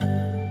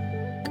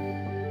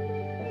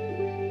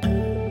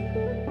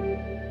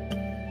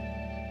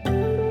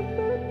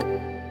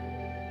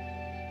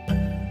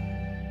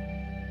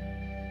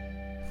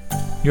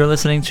You're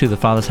listening to the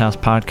Father's House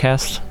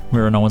podcast.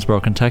 We're in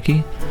Owensboro,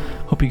 Kentucky.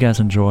 Hope you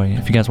guys enjoy.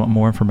 If you guys want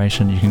more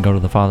information, you can go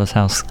to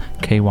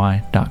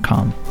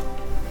thefathershouseky.com.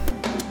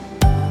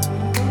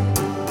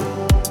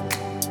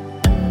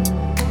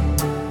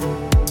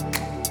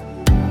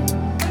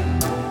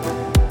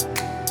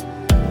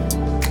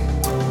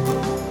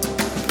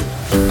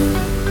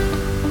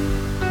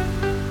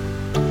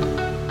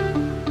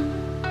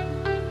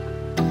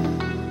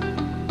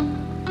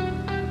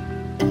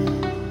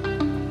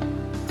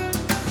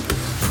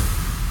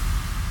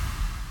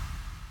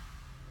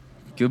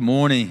 Good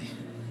morning.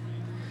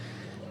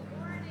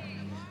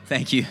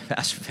 Thank you,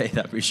 Pastor Faith.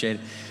 I appreciate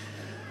it.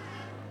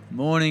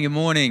 Good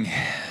morning.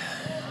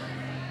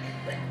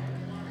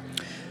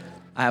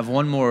 I have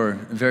one more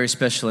very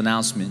special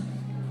announcement.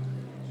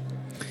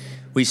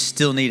 We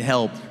still need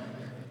help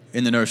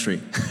in the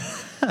nursery.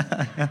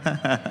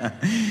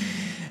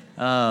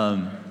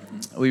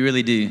 We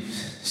really do.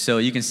 So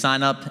you can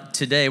sign up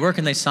today. Where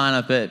can they sign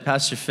up at?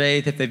 Pastor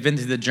Faith, if they've been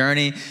through the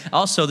journey.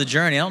 Also the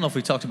journey. I don't know if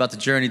we talked about the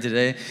journey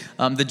today.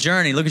 The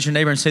journey. Look at your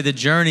neighbor and say the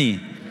journey.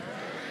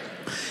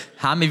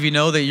 How many of you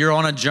know that you're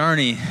on a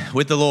journey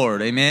with the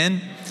Lord? Amen?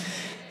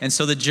 And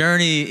so the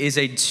journey is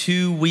a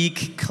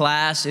 2-week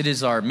class. It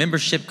is our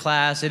membership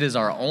class. It is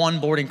our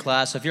onboarding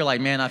class. So if you're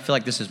like, man, I feel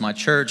like this is my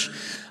church.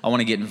 I want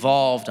to get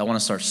involved. I want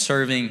to start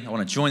serving. I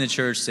want to join the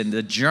church. Then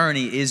the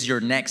journey is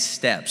your next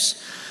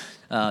steps.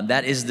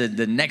 That is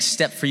the next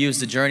step for you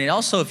is the journey. And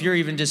also, if you're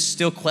even just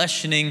still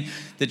questioning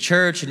the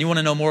church and you want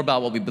to know more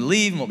about what we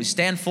believe and what we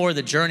stand for,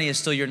 the journey is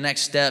still your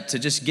next step to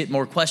just get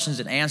more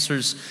questions and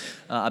answers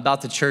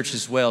about the church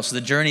as well. So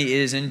the journey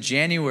is in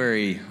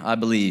January, I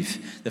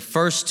believe. The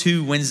first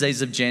 2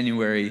 Wednesdays of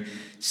January,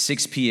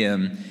 6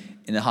 p.m.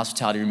 in the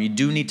hospitality room. You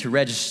do need to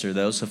register,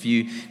 though. So if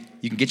you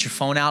can get your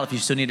phone out. If you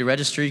still need to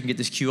register, you can get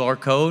this QR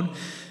code.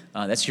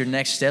 That's your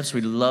next steps.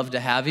 We'd love to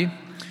have you.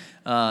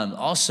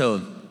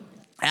 Also,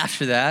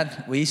 after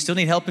that, we still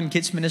need help in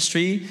kids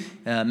ministry,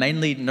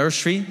 mainly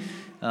nursery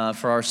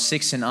for our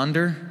 6 and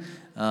under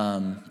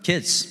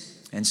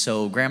kids. And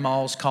so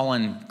grandmas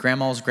calling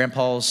grandmas,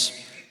 grandpas,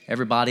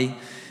 everybody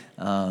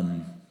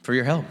for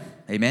your help.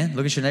 Amen.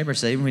 Look at your neighbor and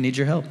say, we need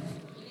your help.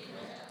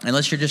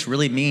 Unless you're just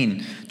really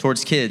mean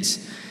towards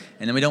kids,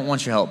 and then we don't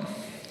want your help.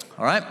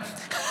 All right?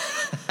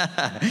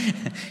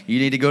 You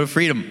need to go to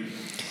freedom.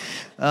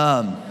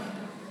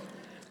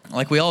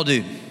 Like we all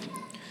do.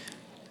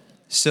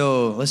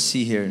 So let's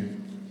see here.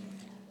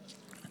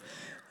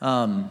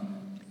 Man,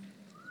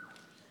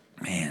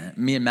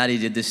 me and Maddie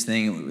did this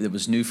thing that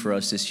was new for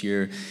us this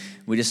year.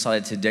 We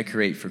decided to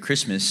decorate for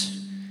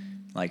Christmas,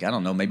 like, I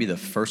don't know, maybe the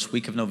first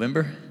week of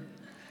November,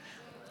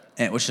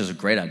 which is a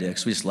great idea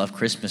because we just love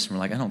Christmas. And we're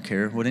like, I don't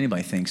care what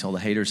anybody thinks, all the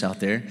haters out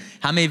there.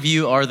 How many of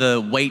you are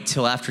the wait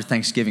till after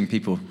Thanksgiving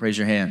people? Raise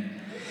your hand.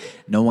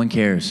 No one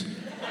cares.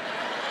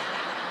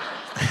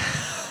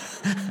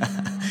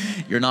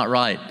 You're not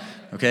right,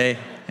 okay?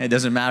 It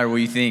doesn't matter what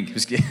you think.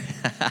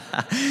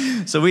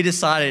 So we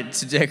decided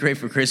to decorate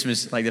for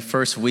Christmas like the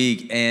first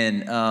week,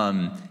 and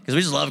because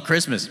we just love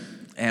Christmas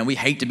and we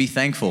hate to be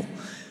thankful.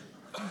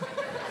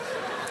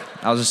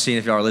 I was just seeing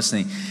if y'all are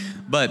listening,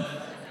 but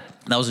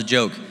that was a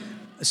joke.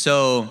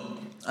 So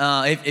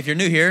if you're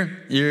new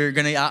here,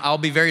 I'll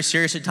be very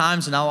serious at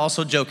times, and I'll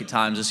also joke at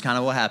times. It's kind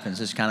of what happens.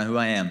 It's kind of who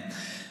I am.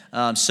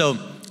 So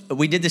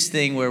we did this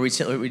thing where we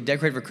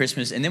decorated for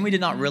Christmas, and then we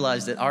did not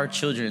realize that our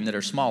children that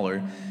are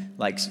smaller.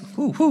 Like,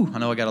 I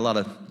know I got a lot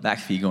of back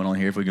feed going on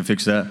here, if we can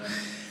fix that.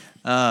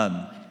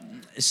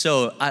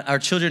 So our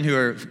children who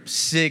are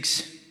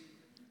 6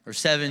 or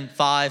 7,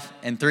 5,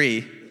 and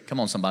 3, come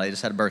on somebody, I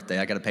just had a birthday,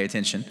 I got to pay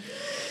attention.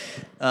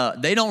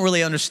 They don't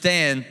really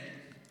understand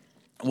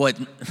what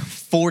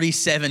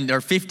 47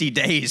 or 50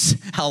 days,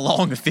 how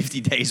long the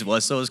 50 days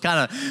was. So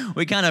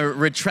we kind of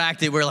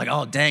retracted. We're like,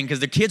 oh, dang,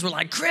 because the kids were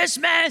like,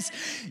 Christmas,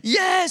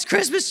 yes,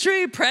 Christmas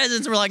tree,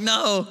 presents. And we're like,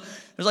 no.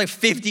 There's like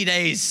 50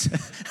 days.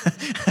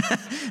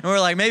 And we're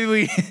like,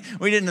 maybe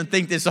we didn't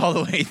think this all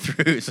the way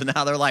through. So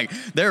now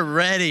they're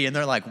ready. And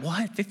they're like,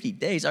 what, 50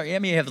 days? I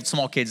mean, you have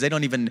small kids. They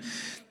don't even,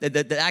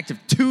 the act of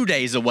 2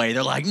 days away.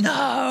 They're like,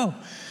 no,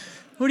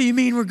 what do you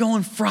mean we're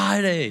going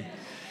Friday?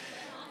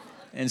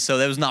 And so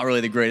that was not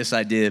really the greatest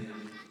idea.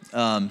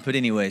 But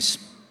anyways,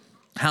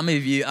 how many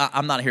of you,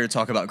 I'm not here to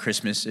talk about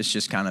Christmas. It's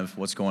just kind of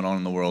what's going on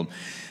in the world.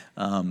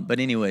 But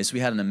anyways,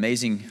 we had an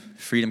amazing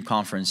Freedom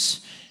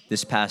Conference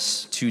this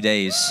past 2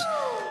 days.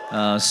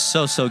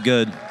 So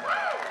good.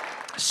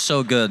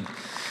 So good.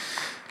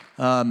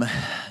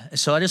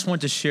 So I just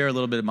want to share a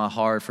little bit of my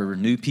heart for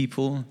new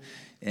people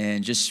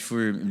and just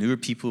for newer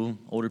people,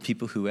 older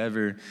people,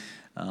 whoever.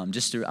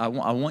 I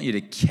want you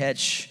to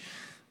catch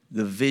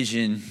the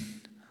vision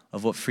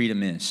of what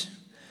freedom is.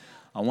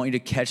 I want you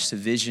to catch the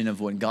vision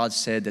of what God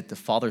said, that the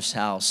Father's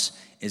house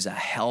is a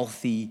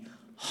healthy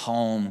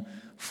home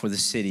for the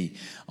city.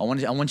 I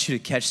want you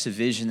to catch the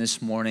vision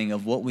this morning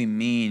of what we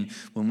mean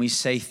when we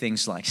say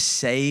things like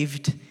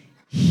saved,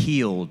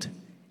 healed,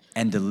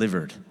 and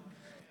delivered.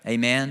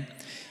 Amen?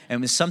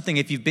 And it's something,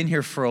 if you've been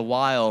here for a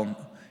while,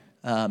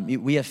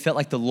 we have felt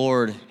like the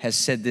Lord has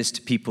said this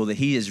to people, that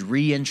he is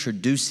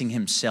reintroducing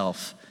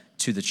himself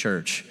to the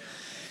church.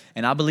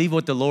 And I believe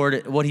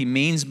what he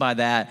means by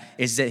that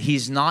is that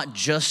he's not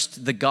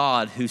just the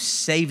God who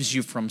saves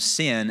you from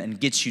sin and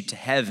gets you to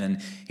heaven.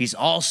 He's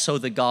also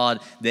the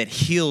God that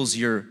heals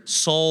your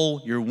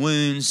soul, your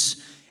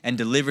wounds, and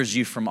delivers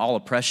you from all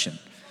oppression.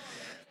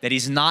 That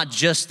he's not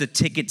just the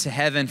ticket to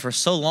heaven. For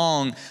so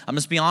long, I'm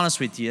just be honest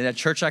with you, that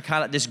church I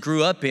kind of just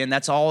grew up in,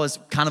 that's all it's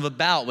kind of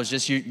about, was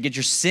just you get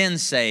your sin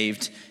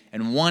saved,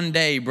 and one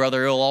day,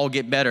 brother, it'll all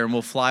get better and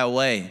we'll fly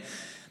away.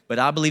 But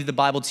I believe the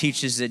Bible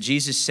teaches that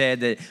Jesus said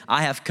that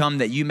I have come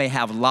that you may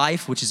have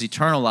life, which is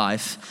eternal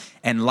life,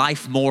 and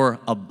life more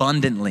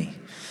abundantly.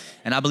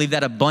 And I believe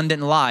that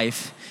abundant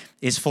life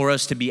is for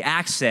us to be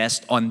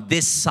accessed on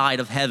this side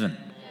of heaven.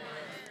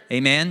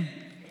 Amen?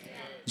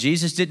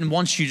 Jesus didn't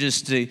want you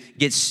just to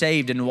get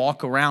saved and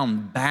walk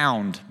around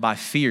bound by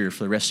fear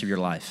for the rest of your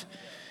life.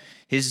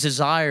 His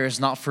desire is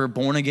not for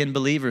born-again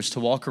believers to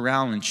walk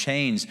around in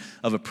chains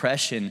of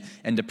oppression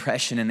and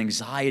depression and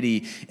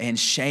anxiety and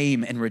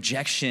shame and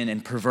rejection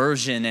and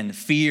perversion and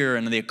fear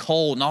and the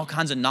occult and all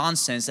kinds of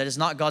nonsense. That is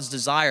not God's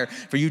desire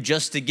for you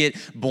just to get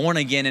born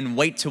again and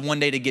wait till one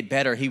day to get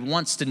better. He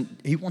wants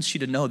you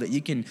to know that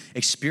you can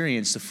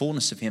experience the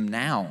fullness of him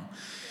now.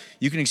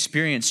 You can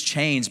experience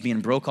chains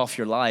being broke off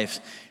your life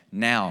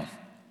now.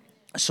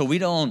 So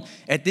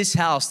at this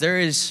house, there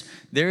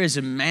is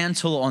a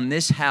mantle on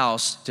this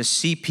house to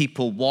see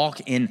people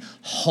walk in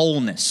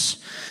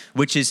wholeness,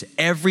 which is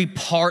every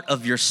part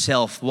of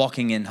yourself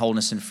walking in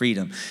wholeness and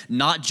freedom.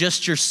 Not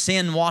just your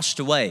sin washed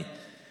away,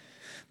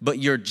 but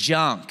your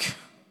junk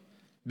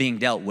being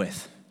dealt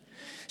with.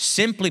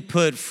 Simply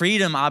put,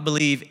 freedom, I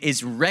believe,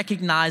 is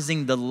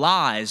recognizing the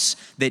lies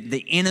that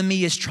the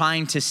enemy is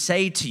trying to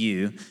say to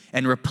you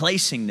and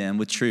replacing them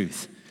with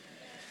truth.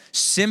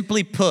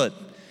 Simply put,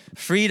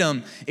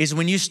 freedom is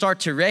when you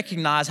start to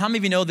recognize, how many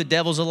of you know the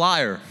devil's a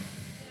liar?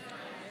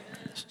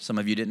 Some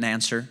of you didn't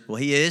answer. Well,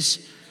 he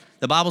is.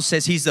 The Bible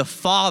says he's the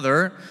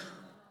father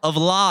of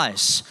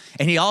lies.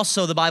 And he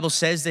also, the Bible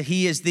says that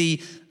he is the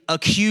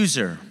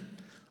accuser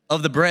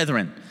of the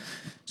brethren.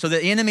 So the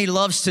enemy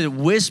loves to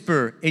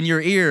whisper in your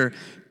ear,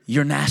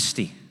 you're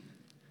nasty.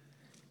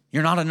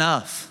 You're not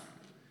enough.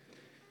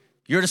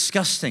 You're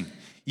disgusting.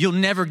 You'll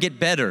never get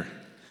better.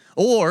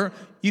 Or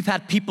you've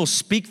had people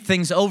speak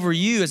things over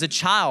you as a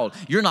child.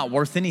 You're not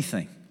worth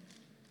anything.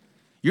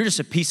 You're just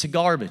a piece of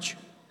garbage.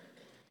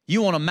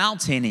 You won't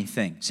amount to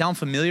anything. Sound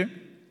familiar?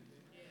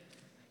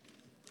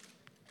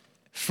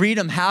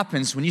 Freedom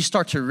happens when you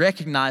start to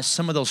recognize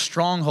some of those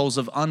strongholds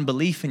of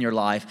unbelief in your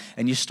life,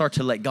 and you start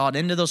to let God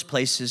into those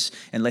places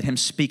and let him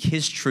speak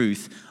his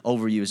truth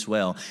over you as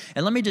well.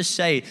 And let me just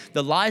say,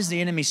 the lies the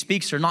enemy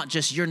speaks are not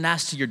just you're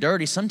nasty, you're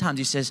dirty. Sometimes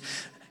he says,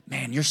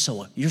 man, you're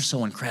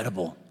so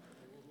incredible.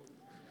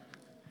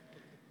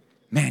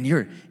 Man,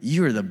 you're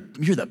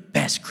the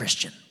best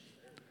Christian.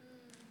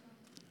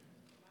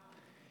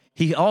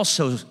 He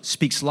also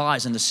speaks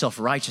lies into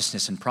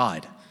self-righteousness and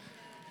pride.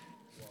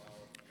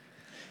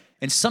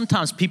 And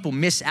sometimes people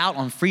miss out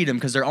on freedom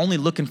because they're only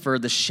looking for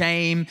the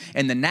shame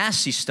and the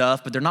nasty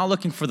stuff, but they're not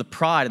looking for the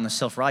pride and the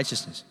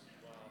self-righteousness.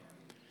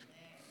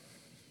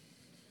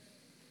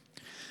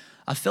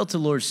 I felt the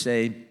Lord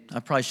say, I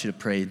probably should have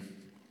prayed.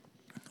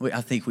 I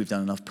think we've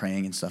done enough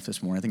praying and stuff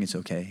this morning. I think it's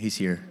okay. He's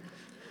here.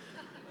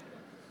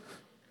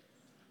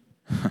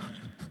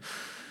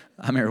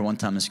 I remember one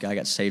time this guy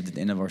got saved at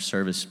the end of our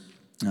service.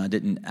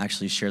 Didn't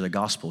actually share the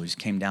gospel. He just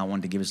came down,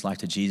 wanted to give his life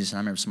to Jesus. And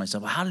I remember somebody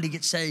said, well, how did he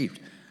get saved?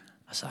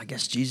 I said, I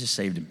guess Jesus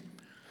saved him.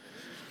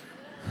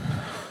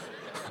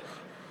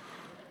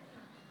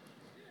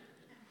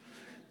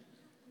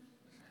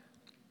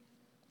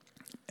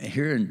 And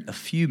here in a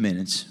few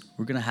minutes,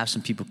 we're going to have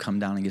some people come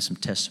down and get some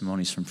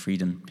testimonies from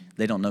freedom.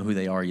 They don't know who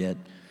they are yet.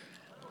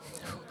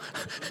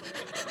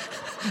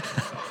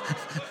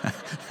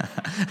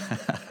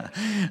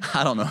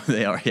 I don't know who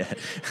they are yet.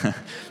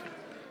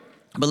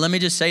 But let me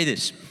just say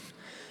this.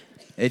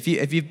 If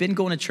you've been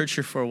going to church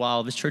here for a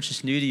while, this church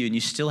is new to you and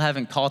you still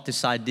haven't caught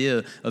this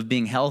idea of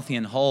being healthy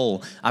and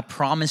whole, I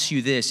promise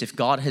you this, if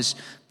God has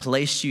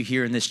placed you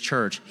here in this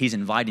church, he's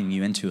inviting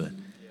you into it.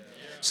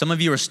 Some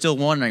of you are still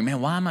wondering,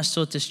 man, why am I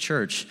still at this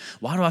church?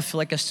 Why do I feel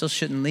like I still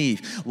shouldn't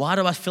leave? Why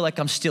do I feel like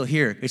I'm still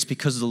here? It's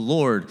because the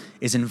Lord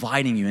is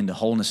inviting you into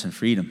wholeness and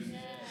freedom.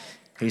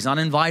 He's not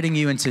inviting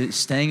you into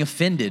staying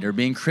offended or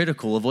being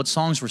critical of what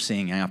songs we're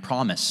singing, I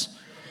promise.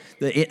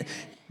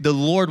 The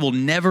Lord will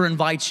never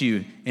invite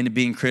you into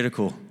being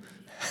critical.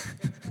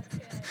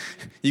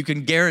 You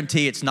can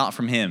guarantee it's not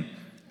from him.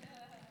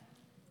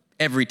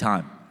 Every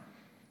time.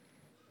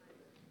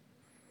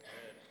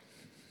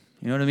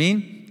 You know what I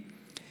mean?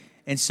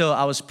 And so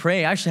I was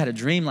praying. I actually had a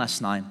dream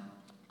last night.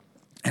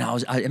 And I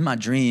was in my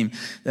dream.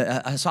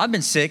 So I've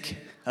been sick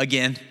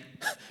again.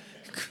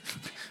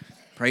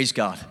 Praise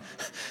God.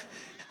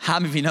 How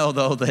many of you know,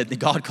 though, that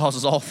God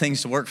causes all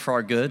things to work for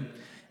our good?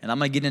 And I'm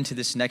going to get into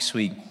this next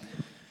week.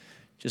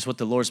 Just what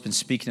the Lord's been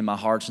speaking in my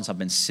heart since I've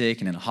been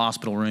sick and in a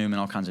hospital room and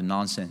all kinds of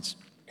nonsense.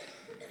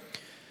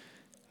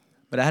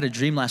 But I had a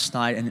dream last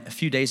night, and a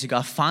few days ago,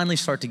 I finally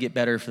started to get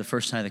better for the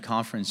first night of the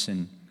conference,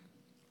 and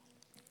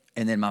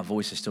then my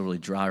voice is still really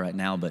dry right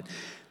now, but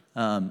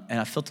and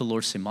I felt the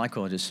Lord say,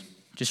 Michael,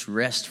 just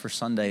rest for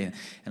Sunday.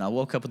 And I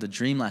woke up with a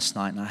dream last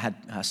night, and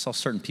I saw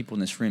certain people in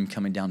this room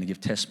coming down to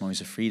give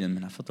testimonies of freedom,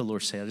 and I felt the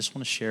Lord say, I just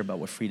want to share about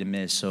what freedom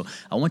is. So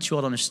I want you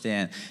all to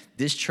understand,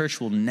 this church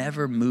will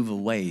never move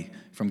away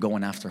from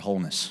going after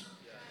wholeness.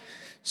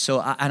 So,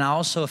 I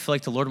also feel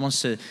like the Lord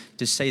wants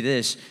to say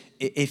this.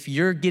 If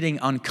you're getting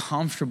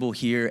uncomfortable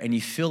here and you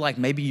feel like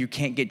maybe you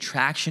can't get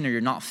traction or you're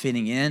not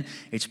fitting in,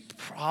 it's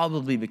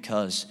probably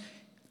because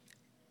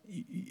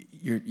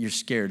you're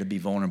scared to be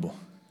vulnerable.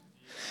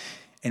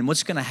 And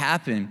what's going to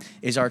happen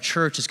is our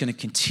church is going to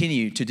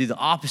continue to do the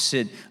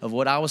opposite of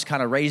what I was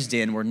kind of raised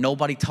in, where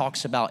nobody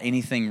talks about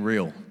anything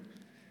real.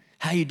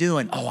 How you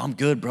doing? Oh, I'm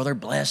good, brother,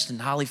 blessed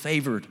and highly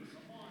favored.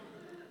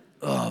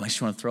 Oh, it makes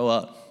you want to throw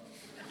up.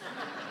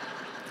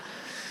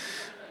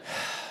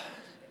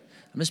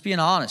 I'm just being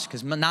honest,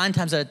 because 9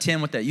 times out of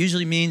 10, what that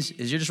usually means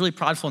is you're just really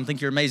prideful and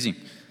think you're amazing.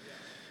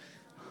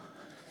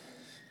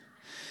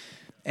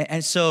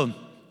 And so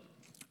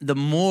the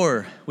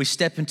more we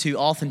step into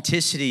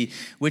authenticity,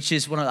 which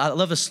is I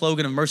love the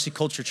slogan of Mercy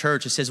Culture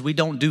Church. It says, we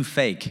don't do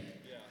fake.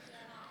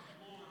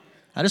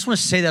 I just want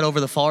to say that over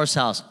the Faller's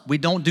house. We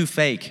don't do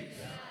fake.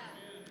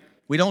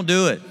 We don't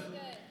do it.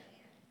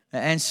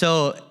 And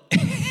so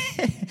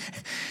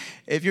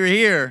if you're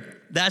here,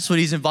 that's what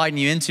he's inviting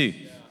you into.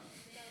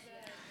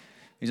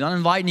 He's not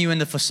inviting you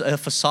into a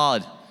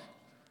facade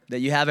that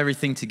you have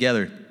everything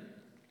together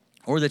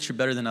or that you're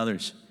better than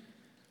others.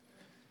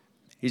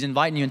 He's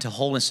inviting you into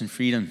wholeness and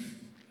freedom.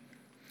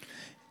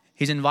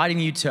 He's inviting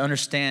you to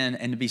understand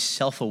and to be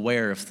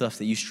self-aware of stuff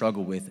that you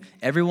struggle with.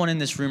 Everyone in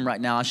this room right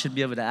now, I should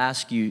be able to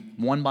ask you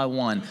one by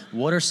one,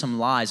 what are some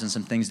lies and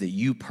some things that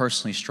you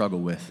personally struggle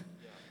with?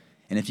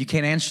 And if you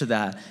can't answer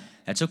that,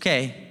 that's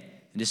okay.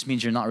 It just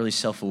means you're not really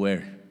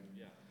self-aware.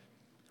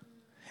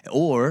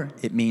 Or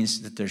it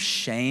means that there's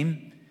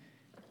shame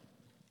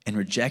and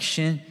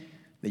rejection,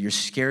 that you're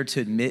scared to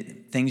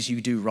admit things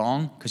you do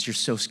wrong because you're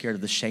so scared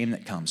of the shame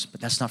that comes. But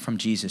that's not from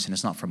Jesus, and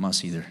it's not from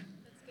us either.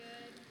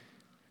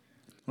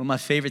 One of my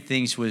favorite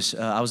things was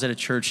I was at a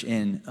church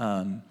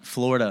in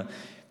Florida,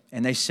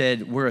 and they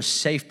said, we're a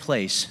safe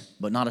place,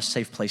 but not a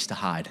safe place to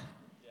hide.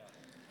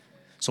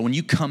 So when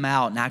you come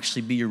out and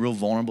actually be your real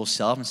vulnerable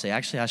self and say,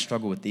 actually, I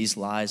struggle with these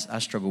lies. I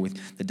struggle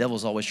with, the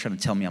devil's always trying to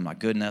tell me I'm not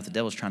good enough. The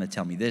devil's trying to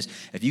tell me this.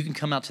 If you can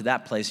come out to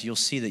that place, you'll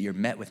see that you're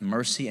met with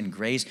mercy and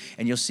grace.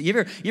 And you'll see,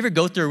 you ever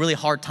go through a really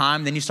hard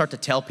time, then you start to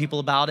tell people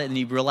about it, and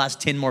you realize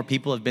 10 more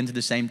people have been through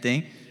the same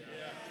thing?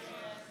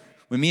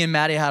 When me and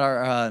Maddie had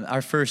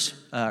her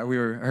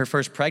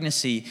first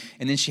pregnancy,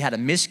 and then she had a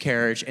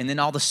miscarriage, and then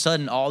all of a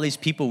sudden, all these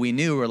people we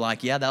knew were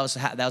like, yeah, that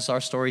was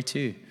our story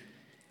too.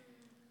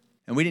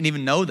 And we didn't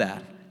even know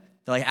that.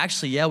 They're like,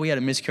 actually, yeah, we had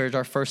a miscarriage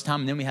our first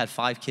time, and then we had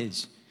 5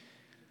 kids.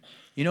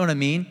 You know what I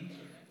mean?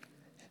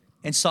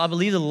 And so I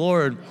believe the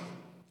Lord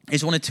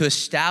is wanted to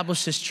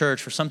establish this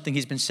church for something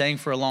he's been saying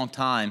for a long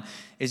time,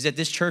 is that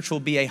this church will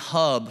be a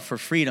hub for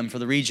freedom for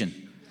the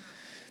region.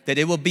 That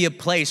it will be a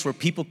place where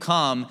people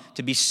come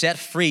to be set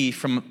free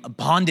from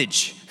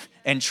bondage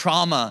and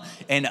trauma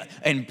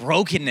and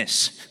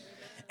brokenness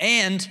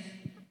and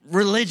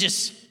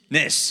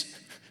religiousness.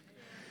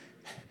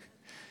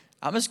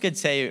 I'm just going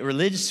to tell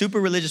you,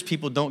 super religious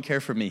people don't care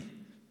for me.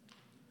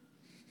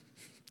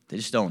 They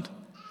just don't.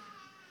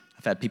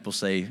 I've had people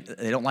say,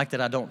 they don't like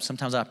that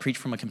sometimes I preach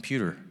from a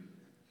computer.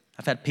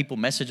 I've had people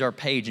message our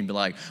page and be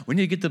like, we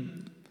need to get the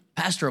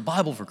pastor a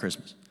Bible for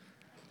Christmas.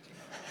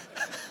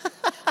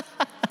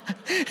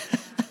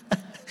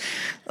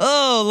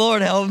 Oh,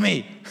 Lord, help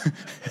me.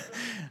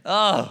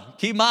 Oh,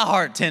 keep my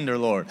heart tender,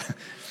 Lord.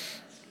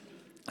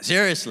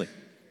 Seriously,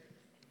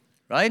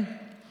 right?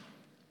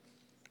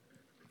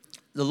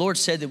 The Lord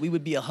said that we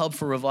would be a hub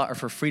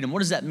for freedom. What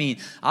does that mean?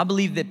 I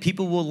believe that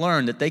people will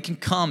learn that they can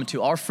come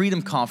to our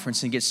freedom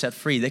conference and get set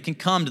free. They can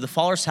come to the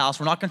Faller's house.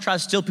 We're not going to try to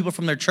steal people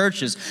from their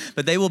churches,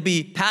 but they will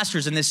be,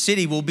 pastors in this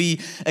city will be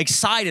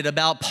excited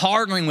about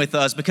partnering with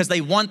us because they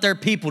want their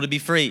people to be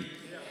free.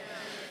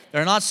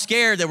 They're not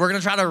scared that we're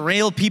going to try to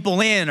reel people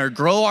in or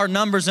grow our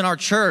numbers in our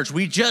church.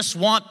 We just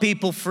want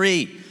people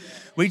free.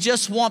 We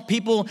just want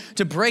people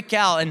to break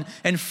out.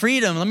 And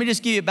freedom, let me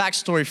just give you a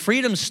backstory.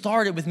 Freedom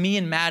started with me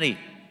and Maddie.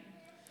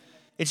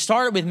 It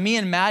started with me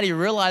and Maddie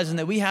realizing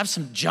that we have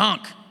some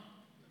junk.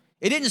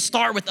 It didn't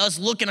start with us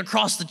looking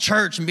across the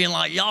church and being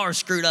like, y'all are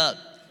screwed up.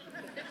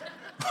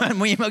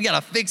 We got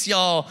to fix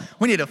y'all.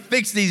 We need to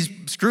fix these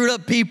screwed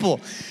up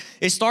people.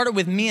 It started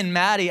with me and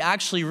Maddie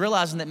actually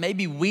realizing that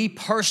maybe we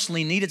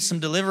personally needed some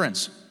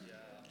deliverance.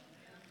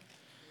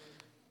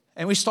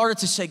 And we started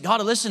to say,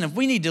 God, listen, if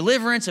we need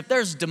deliverance, if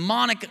there's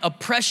demonic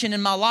oppression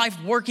in my life,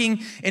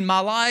 working in my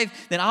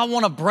life, then I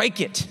want to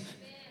break it.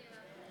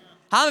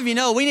 How many of you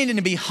know we need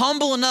to be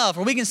humble enough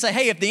where we can say,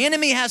 hey, if the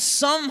enemy has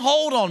some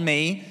hold on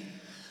me,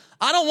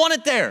 I don't want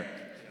it there.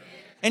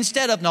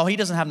 Instead of, no, he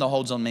doesn't have no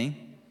holds on me.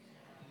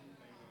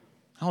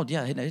 Oh,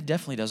 yeah, it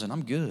definitely doesn't.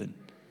 I'm good.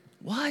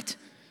 What?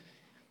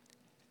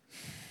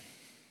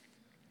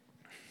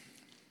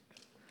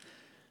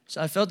 So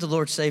I felt the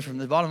Lord say from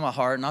the bottom of my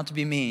heart, not to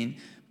be mean,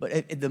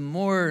 but the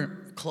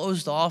more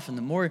closed off and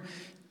the more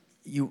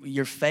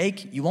you're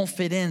fake, you won't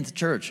fit into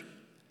church.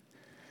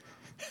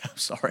 I'm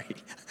sorry,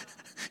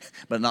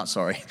 but not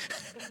sorry.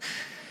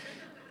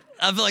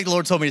 I feel like the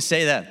Lord told me to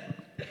say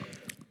that.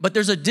 But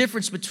there's a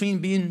difference between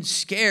being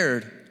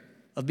scared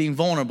of being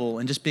vulnerable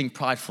and just being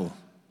prideful.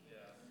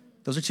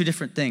 Those are two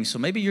different things. So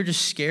maybe you're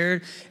just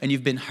scared and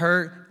you've been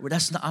hurt. Well,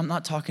 I'm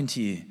not talking to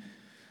you.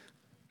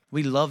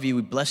 We love you.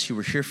 We bless you.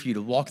 We're here for you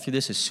to walk through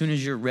this as soon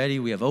as you're ready.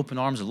 We have open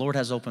arms. The Lord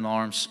has open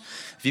arms.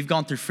 If you've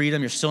gone through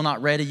freedom, you're still not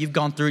ready. You've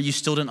gone through it. You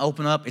still didn't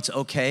open up. It's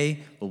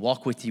okay. We'll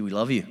walk with you. We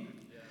love you.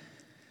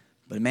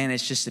 But man,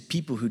 it's just the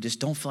people who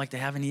just don't feel like they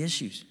have any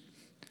issues.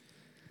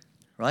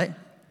 Right?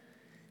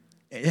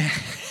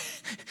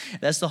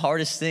 That's the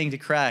hardest thing to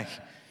crack.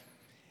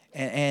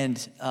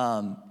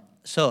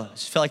 So I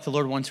just felt like the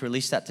Lord wanted to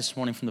release that this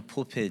morning from the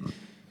pulpit.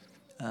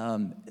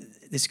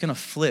 It's going to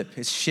flip.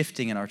 It's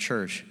shifting in our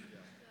church,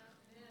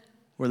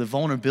 where the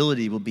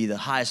vulnerability will be the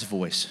highest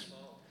voice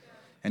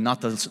and not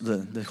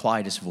the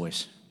quietest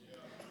voice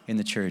in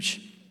the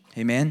church.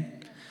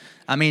 Amen?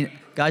 I mean,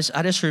 guys,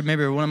 I just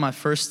remember one of my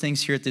first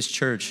things here at this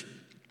church.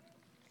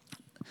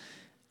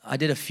 I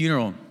did a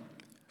funeral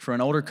for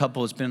an older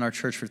couple that's been in our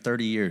church for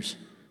 30 years.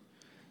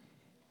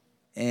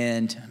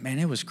 And, man,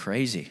 it was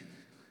crazy.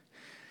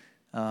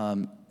 I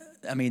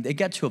mean, it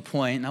got to a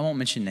point, and I won't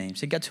mention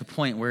names, it got to a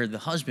point where the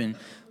husband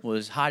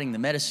was hiding the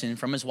medicine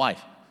from his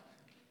wife.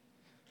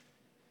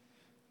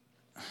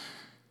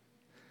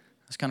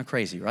 That's kind of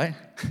crazy, right?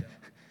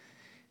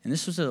 And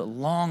this was a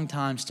long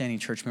time standing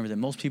church member that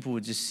most people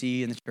would just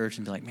see in the church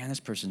and be like, man, this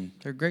person,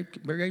 they're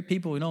great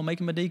people,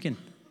 make him a deacon.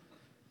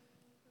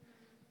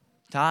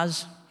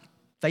 Tithes,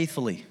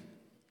 faithfully.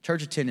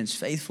 Church attendance,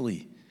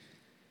 faithfully.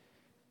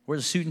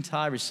 Wears a suit and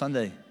tie every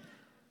Sunday.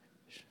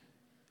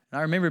 And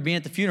I remember being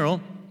at the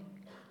funeral,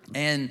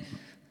 and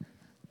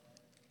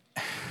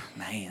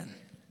man,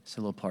 it's a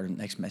little part of the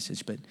next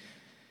message, but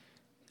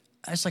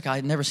it's like I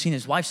had never seen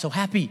his wife so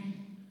happy.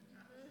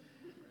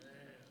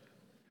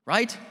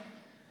 Right?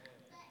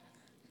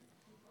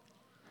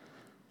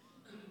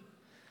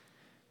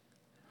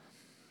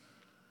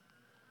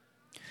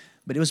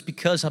 But it was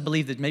because I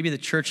believe that maybe the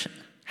church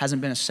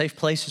hasn't been a safe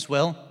place as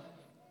well.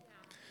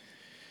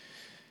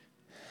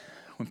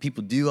 When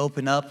people do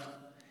open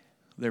up,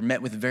 they're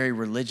met with very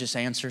religious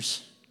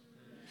answers.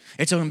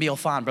 It's going to be all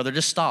fine, brother.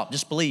 Just stop.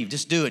 Just believe.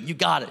 Just do it. You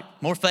got it.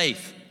 More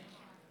faith.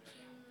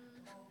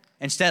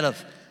 Instead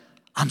of,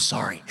 I'm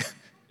sorry.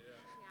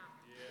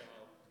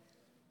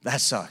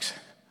 That sucks.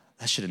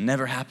 That should have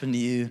never happened to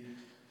you.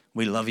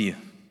 We love you.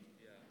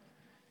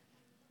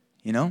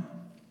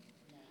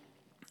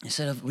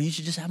 Instead of, well, you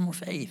should just have more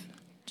faith.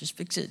 Just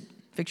fix it.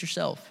 Fix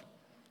yourself.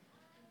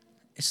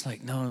 It's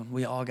like, no,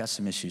 we all got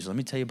some issues. Let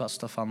me tell you about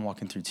stuff I'm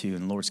walking through too,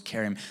 and the Lord's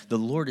carrying. The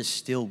Lord is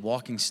still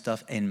walking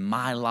stuff in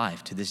my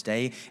life to this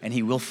day, and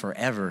He will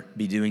forever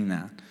be doing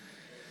that.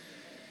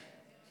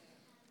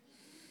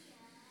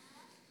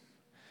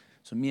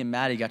 So me and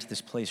Maddie got to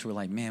this place where we're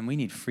like, man, we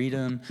need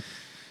freedom.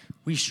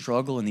 We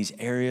struggle in these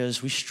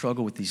areas. We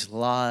struggle with these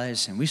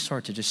lies, and we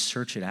start to just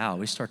search it out.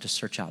 We start to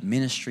search out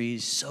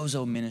ministries,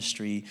 sozo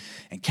ministry,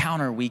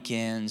 encounter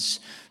weekends,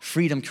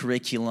 freedom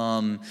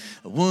curriculum,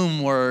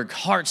 womb work,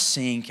 heart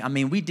sync. I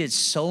mean, we did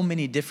so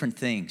many different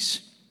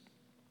things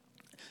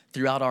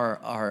throughout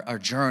our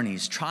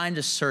journeys, trying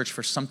to search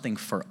for something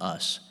for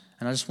us.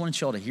 And I just wanted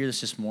you all to hear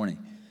this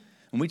morning.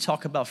 When we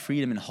talk about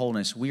freedom and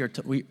wholeness,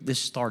 this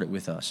started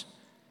with us,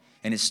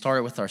 and it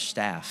started with our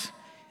staff.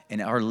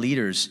 And our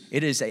leaders,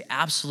 it is an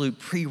absolute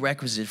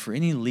prerequisite for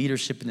any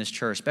leadership in this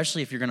church,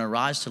 especially if you're going to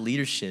rise to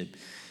leadership,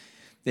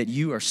 that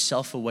you are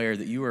self-aware,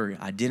 that you are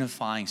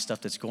identifying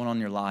stuff that's going on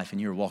in your life and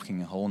you're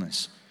walking in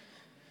wholeness.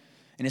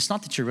 And it's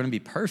not that you're going to be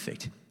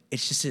perfect.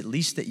 It's just at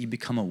least that you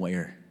become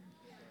aware.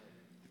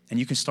 And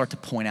you can start to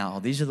point out, oh,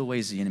 these are the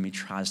ways the enemy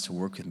tries to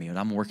work with me, and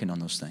I'm working on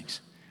those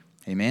things.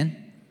 Amen?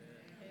 Amen.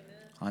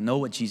 I know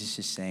what Jesus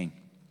is saying.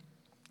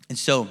 And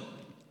so,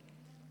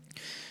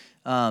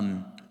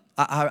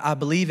 I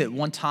believe at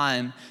one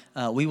time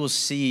we will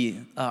see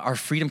our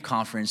Freedom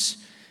Conference.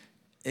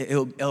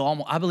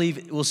 I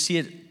believe we'll see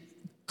it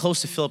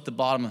close to fill up the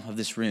bottom of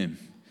this room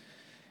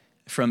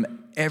from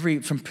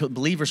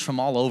believers from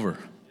all over.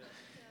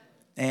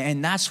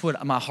 And that's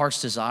what my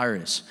heart's desire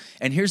is.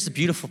 And here's the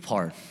beautiful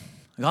part.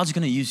 God's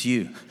going to use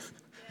you.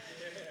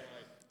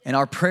 And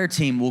our prayer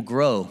team will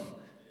grow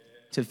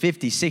to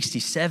 50, 60,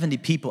 70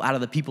 people out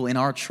of the people in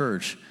our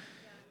church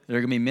that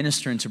are going to be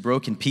ministering to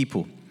broken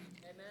people.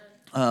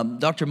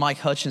 Dr. Mike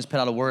Hutchins put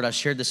out a word. I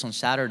shared this on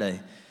Saturday.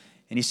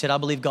 And he said, I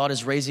believe God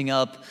is raising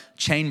up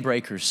chain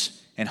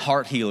breakers and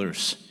heart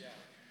healers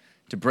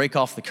to break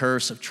off the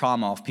curse of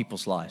trauma off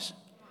people's lives.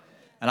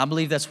 And I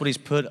believe that's what He's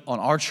put on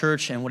our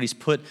church and what He's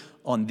put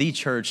on the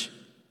church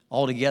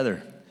all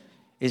together.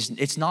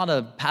 It's not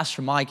a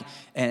Pastor Mike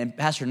and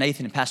Pastor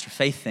Nathan and Pastor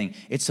Faith thing.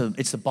 It's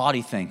a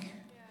body thing.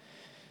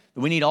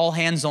 We need all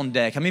hands on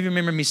deck. How many of you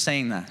remember me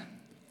saying that?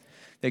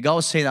 That God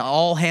was saying that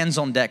all hands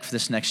on deck for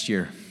this next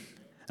year.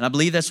 And I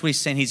believe that's what he's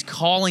saying. He's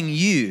calling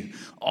you,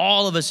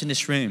 all of us in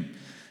this room,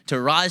 to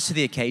rise to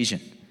the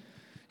occasion,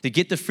 to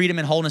get the freedom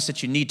and wholeness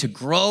that you need to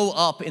grow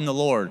up in the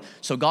Lord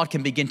so God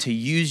can begin to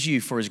use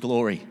you for his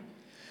glory.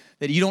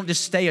 That you don't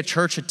just stay a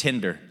church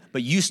attender,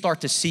 but you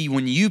start to see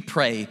when you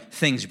pray,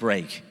 things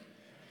break.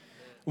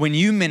 When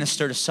you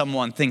minister to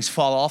someone, things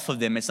fall off of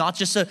them. It's not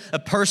just a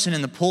person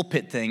in the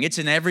pulpit thing. It's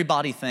an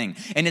everybody thing.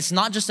 And it's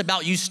not just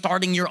about you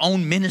starting your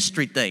own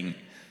ministry thing.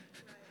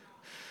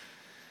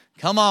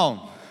 Come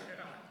on.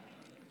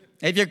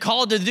 If you're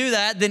called to do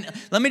that, then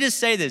let me just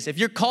say this. If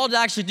you're called to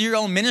actually do your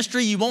own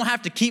ministry, you won't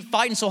have to keep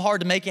fighting so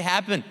hard to make it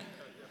happen.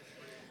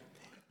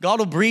 God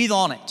will breathe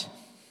on it.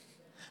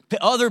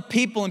 Other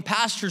people and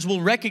pastors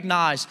will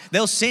recognize.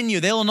 They'll send you.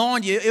 They'll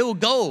anoint you. It will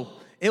go.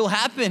 It will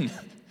happen.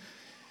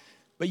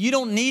 But you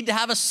don't need to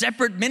have a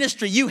separate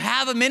ministry. You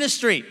have a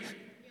ministry.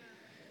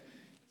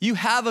 You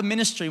have a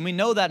ministry. And we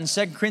know that in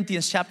 2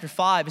 Corinthians chapter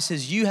 5. It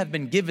says, you have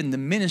been given the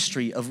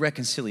ministry of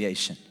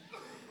reconciliation.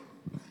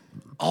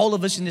 All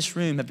of us in this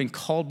room have been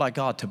called by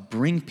God to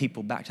bring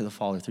people back to the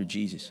Father through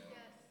Jesus.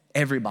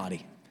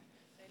 Everybody.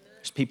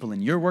 There's people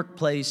in your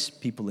workplace,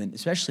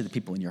 especially the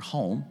people in your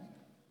home,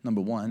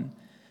 number one,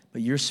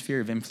 but your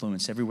sphere of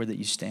influence everywhere that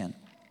you stand.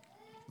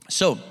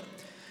 So,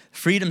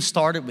 freedom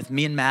started with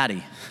me and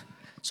Maddie.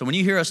 So when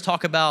you hear us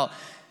talk about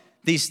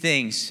these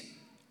things,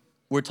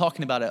 we're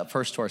talking about it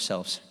first to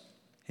ourselves.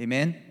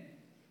 Amen?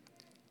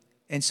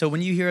 And so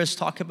when you hear us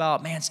talk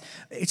about, man,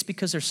 it's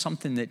because there's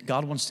something that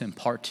God wants to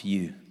impart to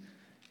you.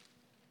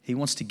 He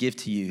wants to give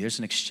to you. There's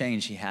an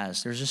exchange he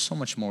has. There's just so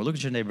much more. Look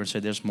at your neighbor and say,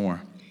 there's more.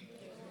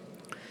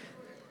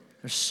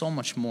 There's so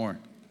much more.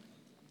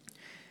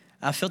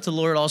 I felt the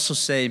Lord also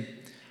say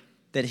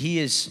that he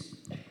is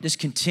just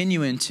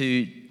continuing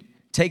to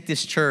take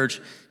this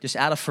church just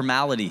out of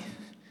formality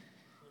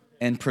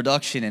and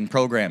production and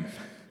program.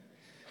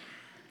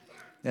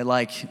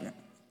 That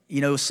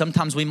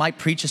sometimes we might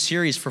preach a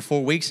series for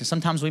 4 weeks and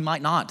sometimes we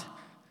might not.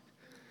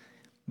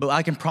 But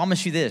I can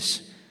promise you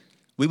this.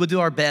 We will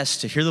do our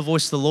best to hear the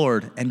voice of the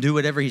Lord and do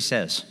whatever he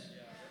says.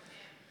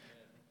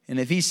 And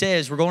if he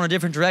says we're going a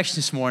different direction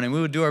this morning,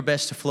 we would do our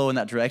best to flow in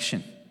that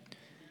direction.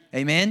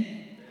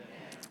 Amen?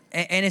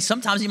 And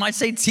sometimes he might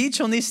say,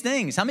 teach on these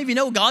things. How many of you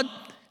know God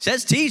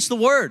says teach the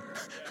word?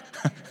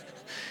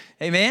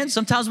 Amen?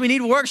 Sometimes we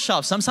need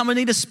workshops. Sometimes we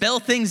need to spell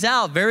things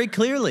out very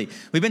clearly.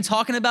 We've been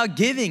talking about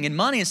giving and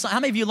money. How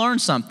many of you learned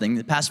something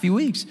the past few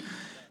weeks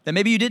that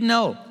maybe you didn't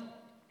know?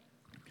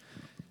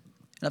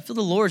 And I feel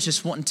the Lord's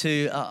just wanting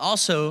to,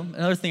 also,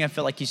 another thing I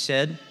felt like he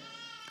said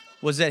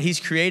was that he's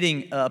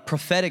creating a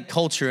prophetic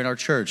culture in our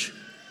church.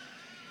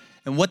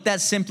 And what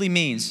that simply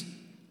means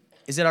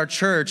is that our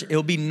church, it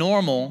will be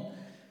normal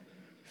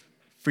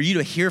for you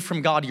to hear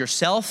from God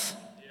yourself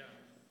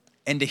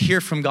and to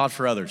hear from God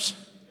for others.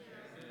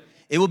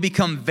 It will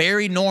become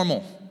very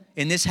normal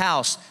in this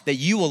house that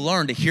you will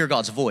learn to hear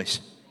God's voice.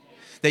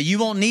 That you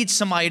won't need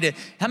somebody to,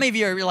 how many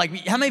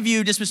of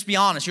you, just be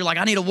honest, you're like,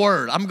 I need a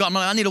word.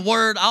 I need a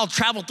word. I'll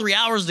travel 3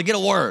 hours to get a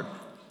word.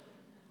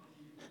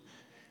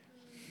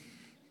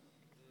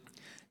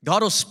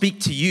 God will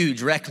speak to you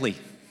directly.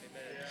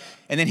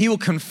 And then he will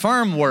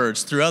confirm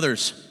words through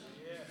others.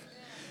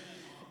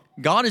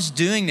 God is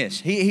doing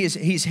this.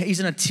 He's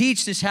going to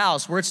teach this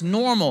house where it's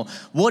normal.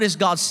 What is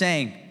God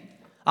saying?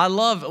 I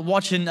love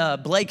watching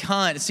Blake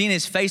Hunt, seeing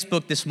his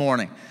Facebook this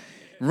morning.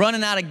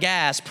 Running out of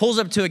gas, pulls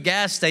up to a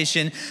gas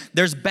station.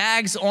 There's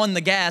bags on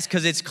the gas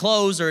because it's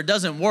closed or it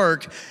doesn't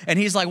work. And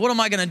he's like, what am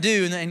I going to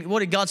do? And then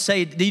what did God say?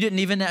 You didn't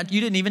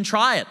even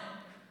try it.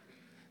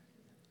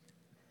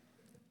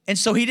 And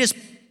so he just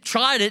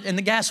tried it and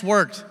the gas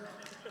worked.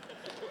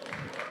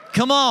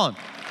 Come on.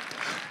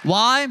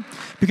 Why?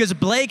 Because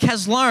Blake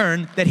has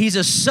learned that he's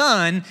a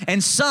son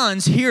and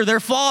sons hear their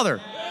father.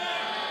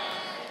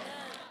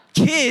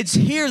 Kids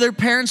hear their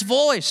parents'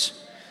 voice.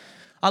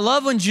 I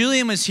love when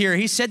Julian was here.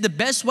 He said the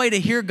best way to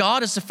hear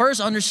God is to first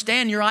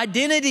understand your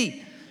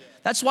identity.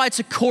 That's why it's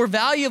a core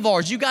value of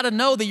ours. You got to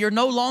know that you're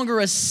no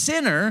longer a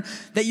sinner,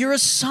 that you're a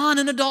son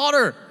and a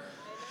daughter.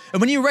 And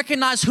when you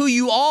recognize who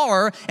you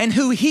are and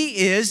who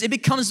he is, it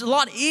becomes a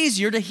lot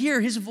easier to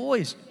hear his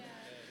voice.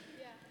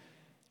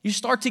 You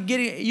start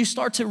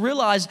to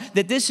realize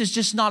that this is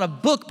just not a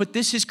book, but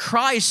this is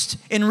Christ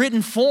in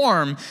written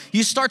form.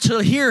 You start to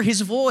hear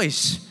his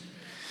voice.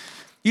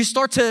 You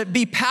start to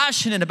be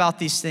passionate about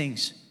these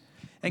things.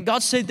 And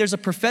God said there's a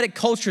prophetic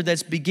culture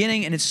that's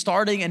beginning and it's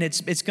starting and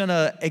it's going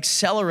to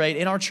accelerate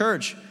in our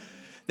church.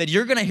 That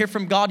you're going to hear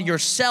from God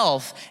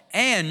yourself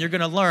and you're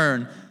going to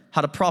learn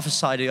how to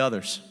prophesy to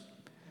others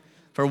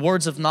for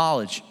words of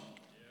knowledge.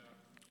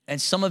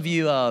 And some of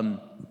you,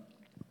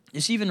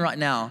 just even right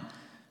now,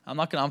 I'll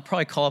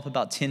probably call up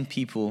about 10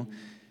 people.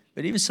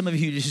 But even some of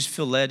you just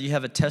feel led, you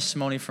have a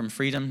testimony from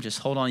Freedom, just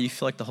hold on, you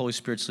feel like the Holy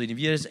Spirit's leading.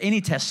 If there's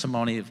any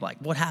testimony of like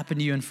what happened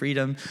to you in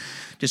Freedom,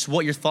 just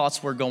what your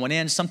thoughts were going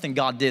in, something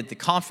God did at the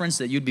conference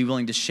that you'd be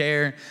willing to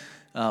share,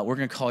 we're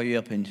going to call you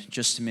up in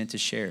just a minute to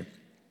share.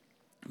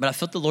 But I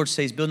felt the Lord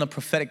say he's building a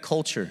prophetic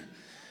culture.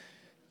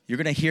 You're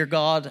going to hear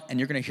God and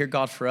you're going to hear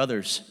God for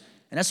others.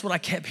 And that's what I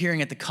kept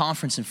hearing at the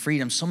conference in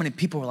Freedom. So many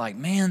people were like,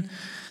 man,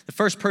 the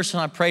first person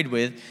I prayed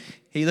with,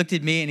 he looked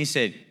at me and he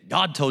said,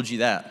 God told you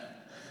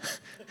that.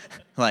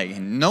 Like,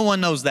 no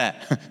one knows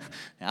that.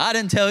 I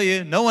didn't tell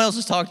you. No one else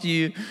has talked to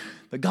you.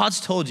 But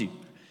God's told you.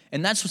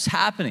 And that's what's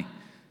happening.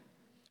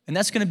 And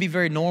that's going to be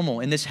very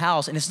normal in this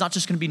house. And it's not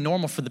just going to be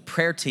normal for the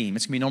prayer team.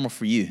 It's going to be normal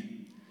for you.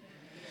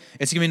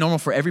 It's going to be normal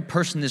for every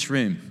person in this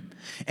room.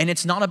 And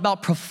it's not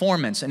about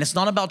performance, and it's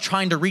not about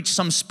trying to reach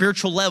some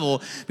spiritual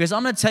level, because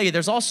I'm going to tell you,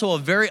 there's also a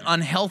very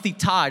unhealthy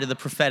tie to the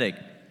prophetic.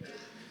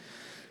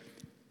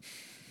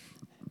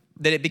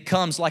 That it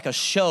becomes like a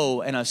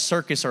show and a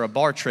circus or a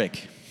bar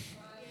trick.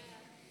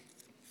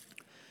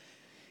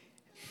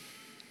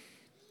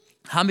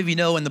 How many of you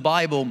know in the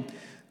Bible,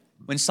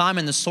 when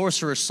Simon the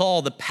sorcerer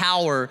saw the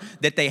power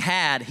that they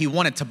had, he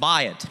wanted to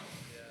buy it?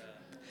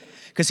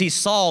 Because he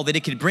saw that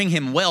it could bring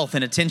him wealth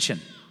and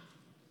attention.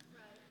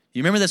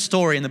 You remember that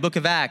story in the book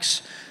of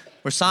Acts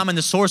where Simon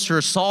the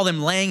sorcerer saw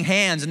them laying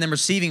hands and them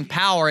receiving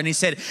power, and he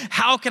said,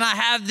 how can I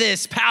have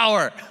this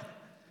power?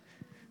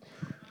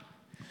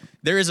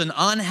 There is an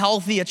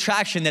unhealthy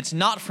attraction that's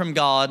not from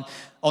God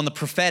on the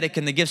prophetic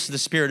and the gifts of the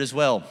Spirit as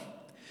well.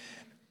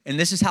 And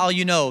this is how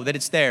you know that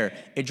it's there.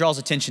 It draws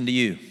attention to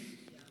you.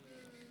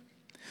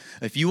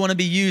 If you want to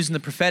be used in the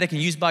prophetic and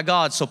used by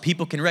God so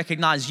people can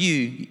recognize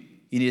you,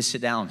 you need to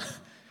sit down.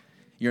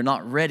 You're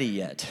not ready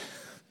yet.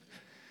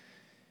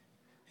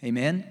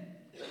 Amen?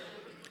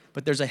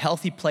 But there's a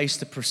healthy place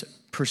to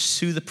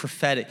pursue the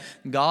prophetic.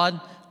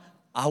 God,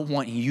 I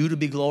want you to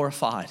be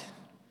glorified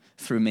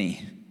through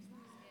me.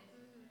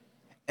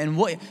 And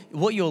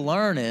what you'll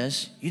learn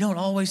is you don't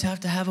always have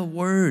to have a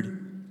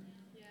word.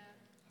 Yeah,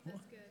 that's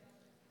good.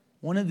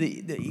 One of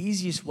the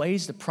easiest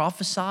ways to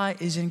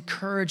prophesy is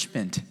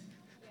encouragement.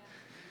 Yeah.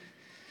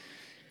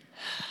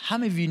 How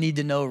many of you need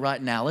to know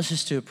right now? Let's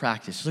just do a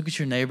practice. Look at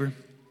your neighbor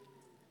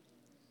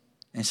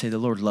and say, the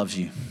Lord loves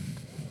you.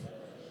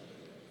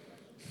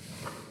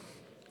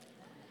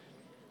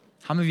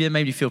 How many of you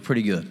made you feel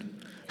pretty good?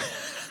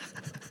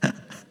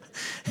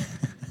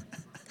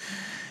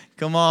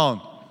 Come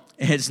on.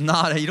 It's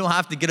not, you don't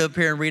have to get up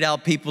here and read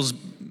out people's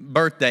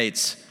birth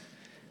dates.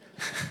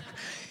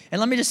 And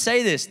let me just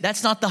say this,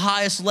 that's not the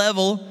highest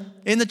level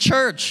in the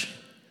church.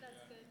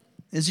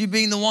 Is you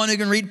being the one who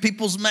can read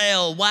people's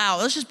mail. Wow,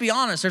 let's just be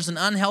honest, there's an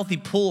unhealthy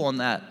pull on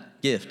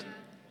that gift.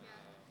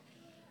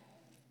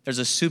 There's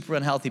a super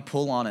unhealthy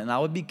pull on it, and I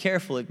would be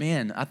careful.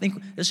 Man, I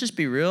think, let's just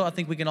be real, I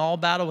think we can all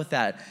battle with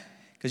that.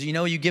 Because you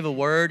know, you give a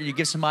word, you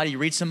give somebody, you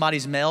read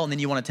somebody's mail, and then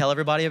you want to tell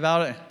everybody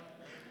about it.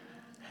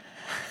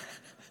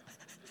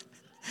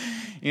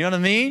 You know what I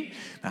mean?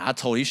 I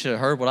told you should have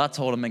heard what I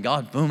told him, and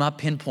God, boom, I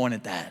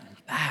pinpointed that.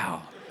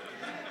 Wow.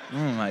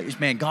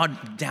 Man,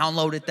 God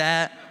downloaded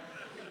that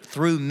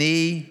through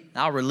me.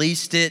 I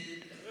released it.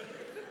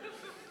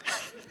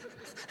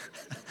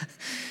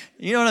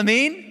 You know what I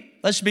mean?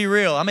 Let's be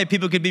real. How many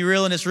people could be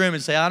real in this room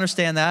and say, I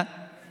understand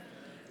that?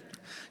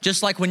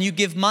 Just like when you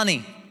give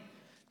money,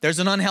 there's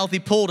an unhealthy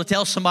pull to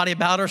tell somebody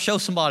about it or show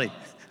somebody.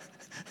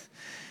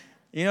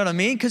 You know what I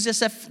mean? Because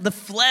just the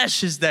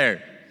flesh is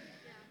there.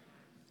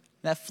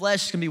 That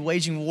flesh is going to be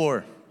waging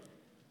war.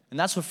 And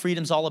that's what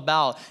freedom's all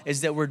about,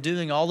 is that we're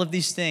doing all of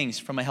these things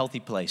from a healthy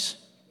place.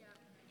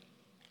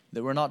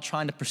 That we're not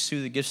trying to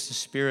pursue the gifts of the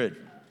Spirit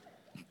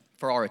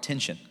for our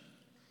attention.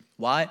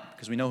 Why?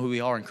 Because we know who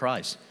we are in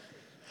Christ.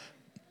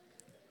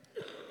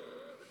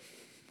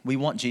 We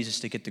want Jesus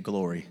to get the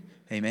glory.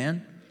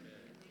 Amen?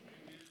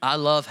 I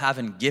love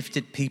having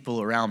gifted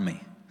people around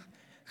me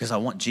because I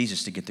want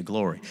Jesus to get the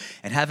glory.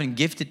 And having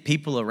gifted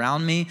people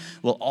around me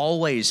will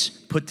always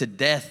put to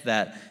death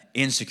that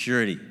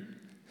insecurity.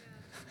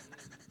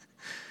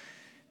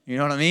 You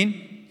know what I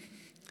mean?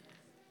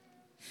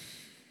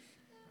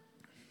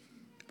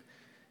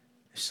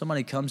 If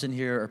somebody comes in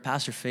here, or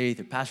Pastor Faith,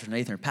 or Pastor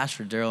Nathan, or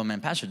Pastor Daryl, man,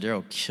 Pastor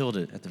Daryl killed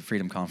it at the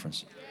Freedom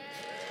Conference.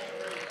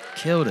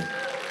 Killed it.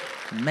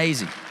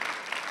 Amazing.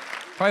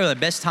 Probably one of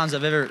the best times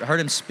I've ever heard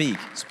him speak.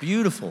 It's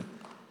beautiful.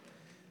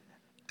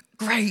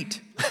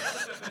 Great.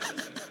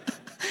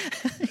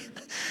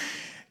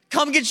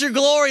 Come get your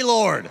glory,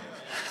 Lord.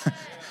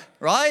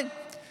 Right?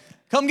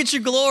 Come get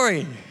your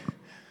glory.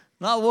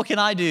 Not what can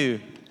I do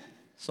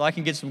so I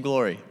can get some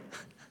glory.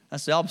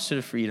 That's the opposite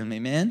of freedom,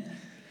 amen?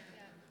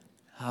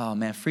 Oh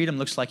man, freedom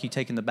looks like you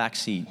taking the back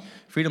seat.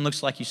 Freedom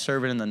looks like you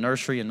serve it in the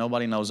nursery and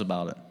nobody knows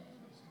about it.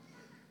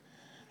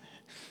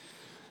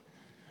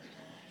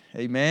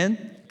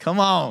 Amen?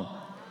 Come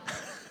on.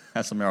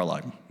 That's some are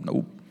like,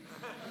 nope.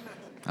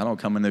 I don't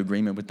come into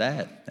agreement with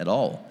that at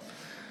all.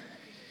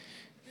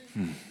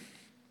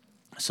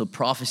 So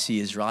prophecy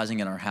is rising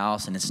in our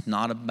house, and it's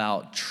not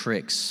about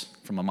tricks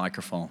from a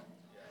microphone.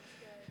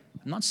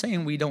 I'm not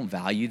saying we don't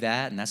value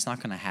that, and that's not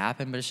going to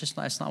happen, but it's just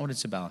that's not what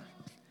it's about.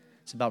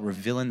 It's about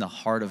revealing the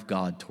heart of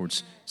God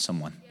towards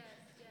someone.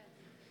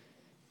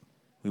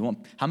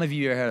 How many of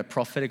you ever had a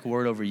prophetic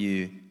word over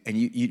you, and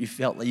you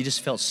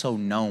just felt so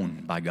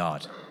known by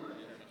God?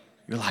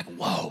 You're like,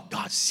 whoa,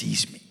 God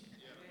sees me.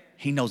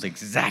 He knows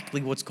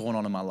exactly what's going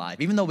on in my life.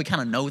 Even though we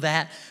kind of know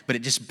that, but it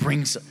just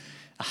brings,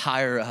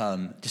 higher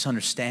just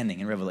understanding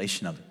and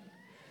revelation of it.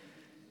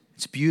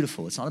 It's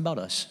beautiful. It's not about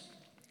us.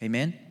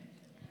 Amen?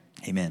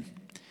 Amen.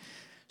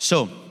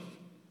 So,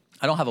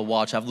 I don't have a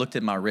watch. I've looked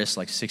at my wrist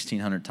like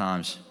 1,600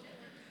 times.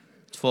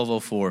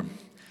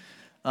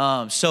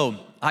 12:04. So,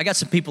 I got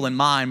some people in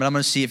mind, but I'm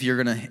going to see if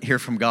you're going to hear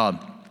from God.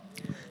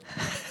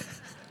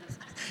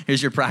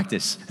 Here's your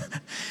practice.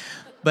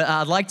 But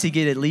I'd like to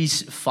get at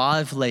least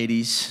 5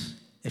 ladies,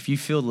 if you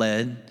feel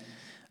led,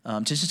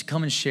 just to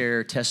come and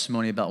share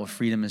testimony about what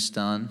Freedom has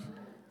done,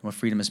 what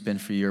Freedom has been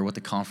for you, or what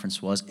the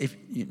conference was. If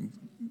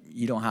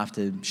you don't have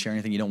to share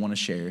anything you don't want to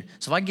share.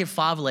 So if I can get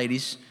 5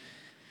 ladies,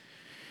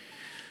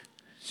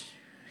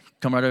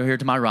 come right over here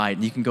to my right,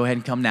 and you can go ahead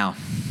and come now.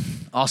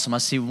 Awesome. I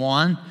see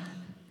 1,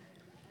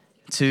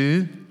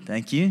 2.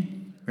 Thank you.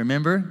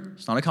 Remember,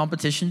 it's not a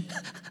competition.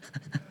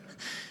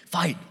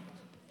 Fight.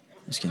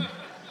 Just kidding.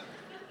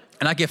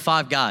 And I get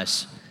 5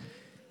 guys.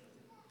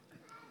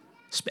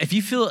 If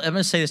you feel, I'm going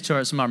to say this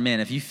to some of our men.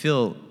 If you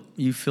feel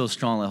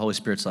strongly, the Holy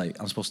Spirit's like,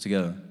 I'm supposed to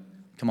go.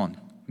 Come on,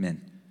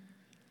 men.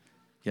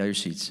 Get out your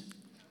seats.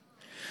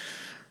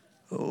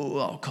 Oh,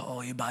 I'll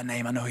call you by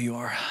name. I know who you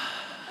are.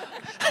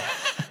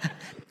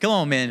 Come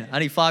on, man. I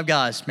need 5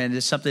 guys, man.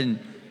 There's something,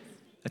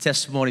 a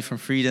testimony from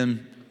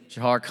Freedom. It's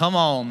your heart. Come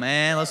on,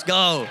 man. Let's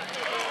go.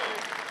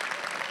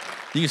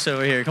 You can sit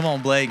over here. Come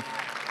on, Blake.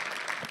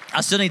 I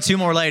still need 2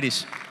 more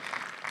ladies.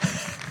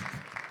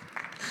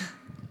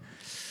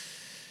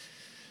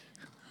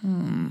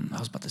 I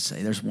was about to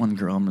say, there's one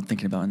girl I'm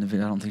thinking about in the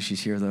video. I don't think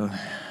she's here, though.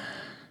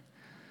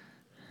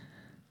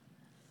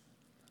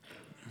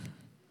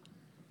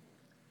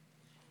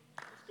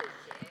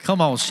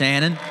 Come on,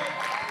 Shannon.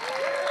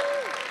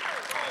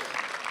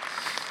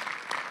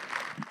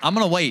 I'm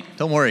going to wait.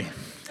 Don't worry.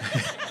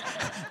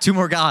 2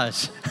 more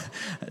guys.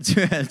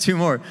 2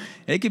 more.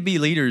 It could be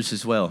leaders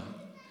as well.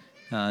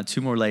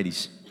 2 more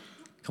ladies.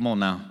 Come on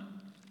now.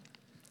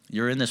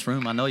 You're in this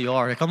room. I know you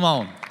are. Come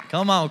on.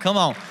 Come on. Come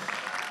on.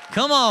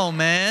 Come on,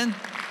 man.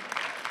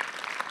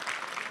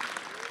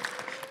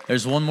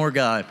 There's 1 more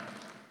guy. There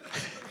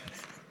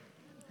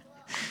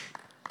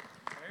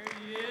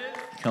he is.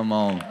 Come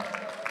on.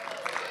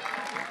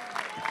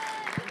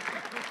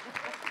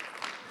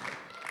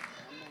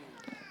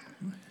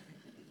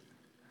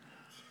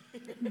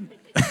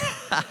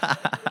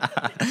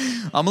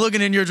 I'm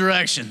looking in your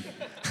direction.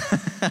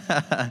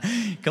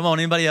 Come on,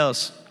 anybody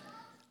else?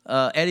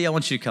 Eddie, I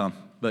want you to come,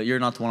 but you're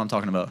not the one I'm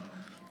talking about.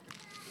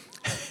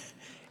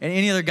 And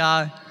any other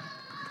guy,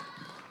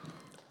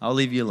 I'll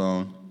leave you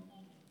alone.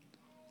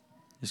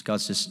 Just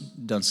God's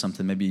just done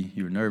something. Maybe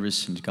you were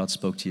nervous and God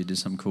spoke to you, did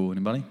something cool.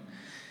 Anybody?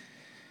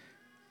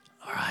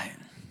 All right,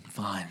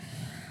 fine.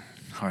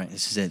 All right,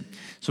 this is it.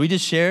 So we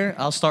just share.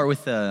 I'll start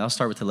with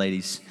the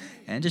ladies,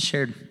 and just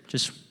share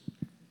just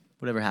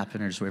whatever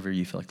happened or just whatever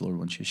you feel like the Lord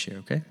wants you to share.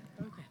 Okay.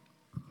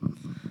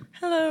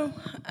 Hello.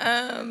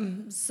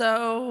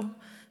 So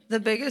the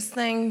biggest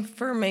thing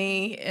for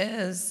me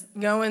is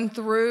going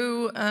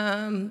through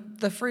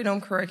the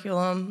Freedom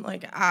curriculum.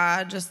 Like,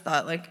 I just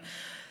thought, like,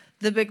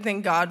 the big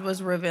thing God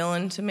was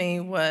revealing to me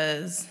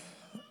was,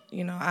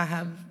 I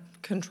have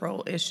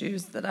control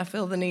issues, that I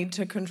feel the need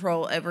to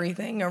control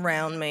everything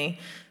around me.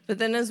 But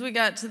then as we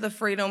got to the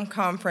Freedom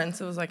Conference,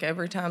 it was like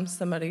every time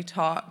somebody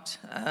talked,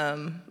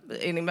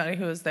 anybody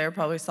who was there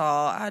probably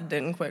saw I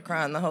didn't quit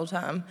crying the whole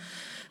time.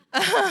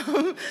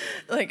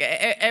 Like,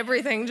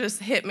 everything just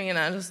hit me, and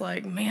I just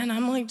like, man,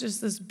 I'm like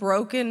just this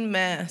broken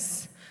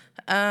mess.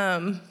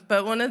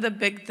 But one of the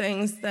big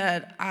things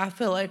that I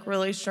feel like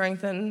really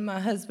strengthened my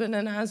husband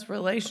and I's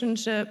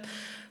relationship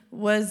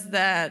was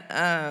that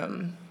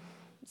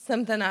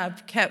something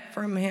I've kept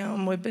from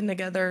him. We've been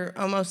together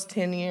almost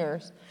 10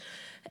 years.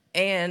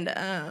 And,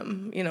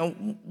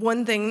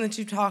 one thing that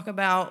you talk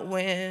about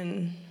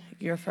when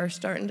you're first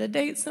starting to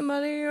date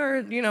somebody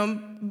or,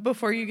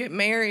 before you get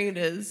married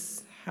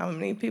is how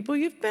many people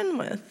you've been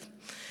with.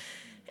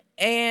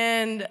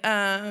 And,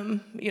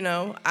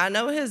 I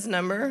know his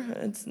number.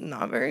 It's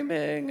not very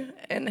big.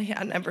 And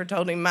I never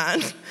told him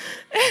mine.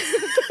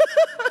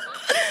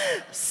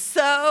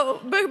 So,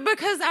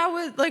 because I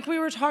was, like, we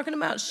were talking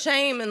about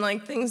shame and,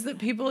 like, things that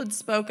people had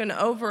spoken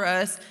over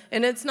us.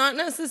 And it's not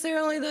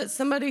necessarily that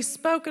somebody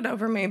spoke it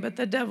over me, but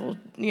the devil,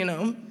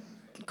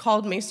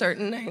 called me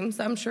certain names.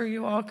 I'm sure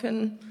you all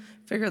can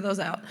figure those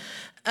out.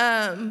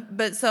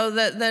 But so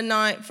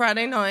the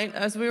Friday night,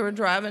 as we were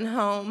driving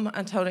home,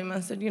 I told him, I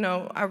said,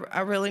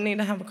 I really need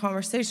to have a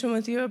conversation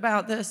with you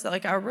about this.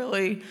 Like, I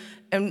really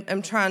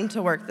am trying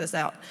to work this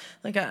out.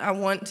 Like, I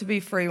want to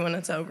be free when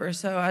it's over.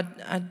 So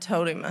I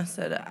told him, I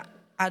said,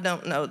 I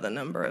don't know the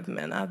number of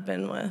men I've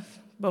been with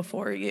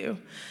before you.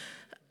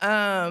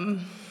 And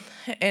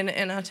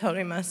I told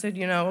him, I said,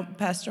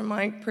 Pastor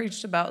Mike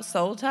preached about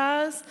soul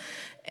ties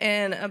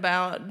and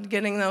about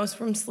getting those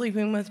from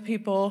sleeping with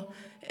people.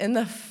 And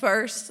the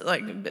first,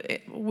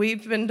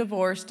 we've been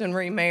divorced and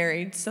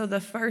remarried. So the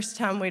first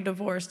time we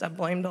divorced, I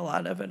blamed a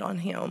lot of it on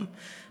him.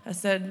 I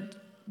said,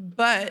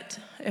 but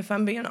if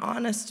I'm being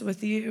honest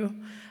with you,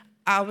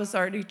 I was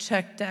already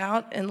checked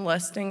out and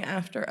lusting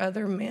after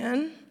other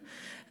men.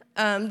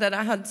 that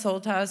I had soul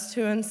ties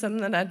to and some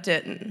that I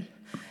didn't.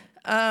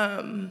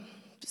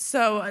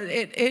 So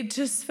it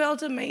just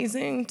felt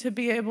amazing to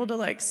be able to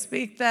like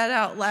speak that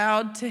out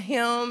loud to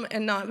him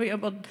and not be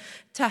able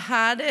to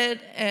hide it.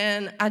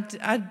 And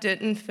I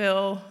didn't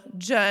feel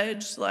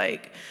judged.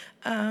 Like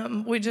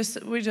we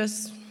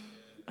just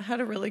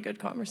had a really good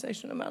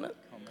conversation about it.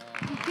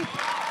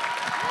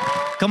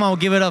 Come on,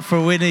 give it up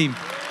for Whitney.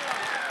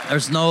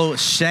 There's no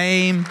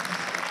shame,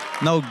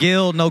 no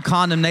guilt, no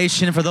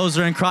condemnation for those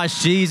that are in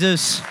Christ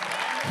Jesus.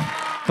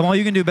 Come on,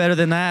 you can do better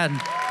than that.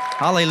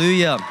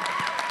 Hallelujah.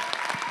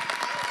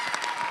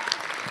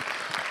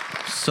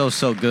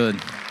 So good.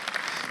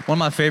 One of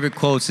my favorite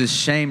quotes is,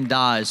 shame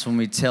dies when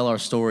we tell our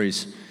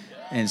stories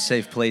in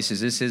safe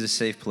places. This is a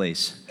safe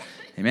place.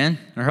 Amen?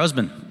 Her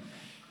husband.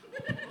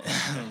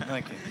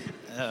 Thank you.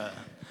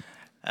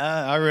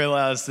 I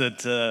realized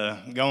that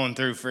going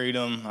through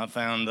freedom, I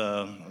found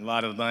a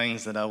lot of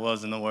things that I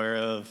wasn't aware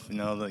of,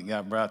 that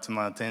got brought to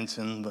my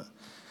attention. But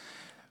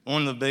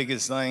one of the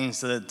biggest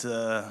things that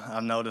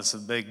I've noticed a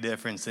big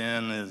difference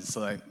in is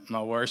like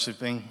my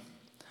worshiping.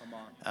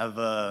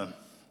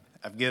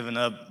 I've given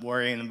up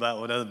worrying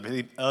about what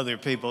other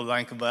people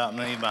think about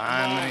me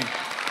behind me.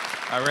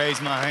 I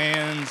raise my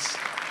hands.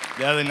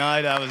 The other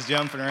night I was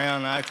jumping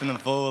around acting a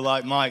fool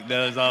like Mike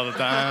does all the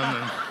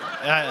time.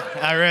 And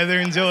I rather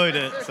enjoyed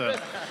it. So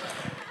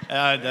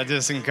I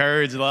just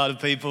encourage a lot of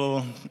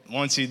people,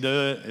 once you do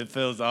it, it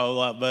feels a whole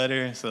lot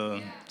better.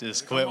 So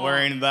just quit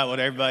worrying about what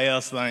everybody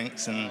else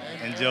thinks and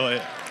enjoy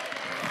it.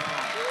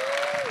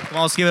 Come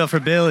on, let's give it up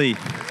for Billy.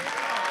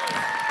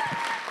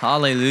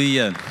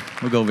 Hallelujah.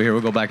 We'll go over here.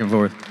 We'll go back and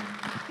forth.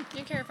 Do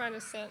you care if I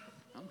just sit?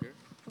 I'm good.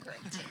 Great.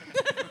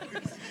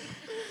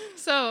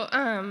 So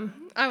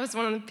I was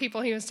one of the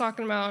people he was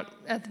talking about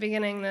at the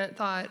beginning that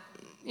thought,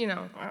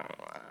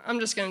 I'm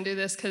just going to do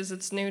this because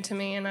it's new to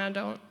me and I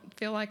don't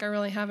feel like I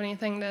really have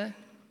anything to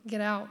get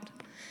out.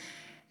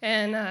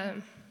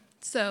 And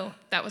so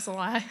that was a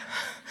lie.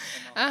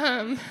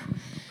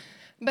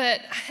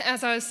 But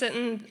as I was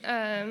sitting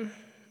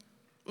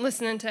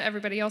listening to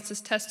everybody else's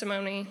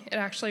testimony, it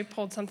actually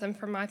pulled something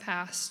from my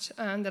past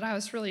that I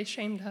was really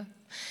ashamed of.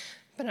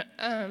 But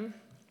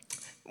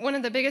one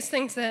of the biggest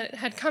things that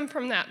had come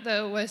from that,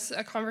 though, was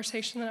a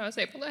conversation that I was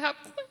able to have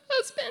with my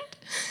husband.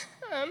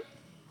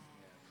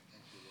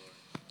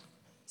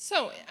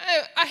 So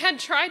I had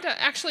tried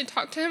to actually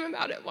talk to him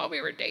about it while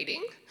we were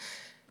dating.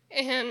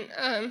 And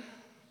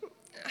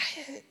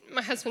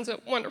my husband's a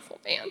wonderful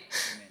man.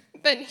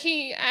 But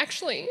he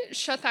actually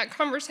shut that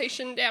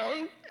conversation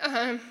down.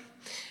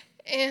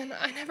 And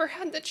I never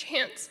had the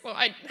chance. Well,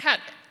 I had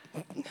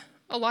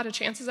a lot of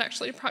chances,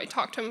 actually, to probably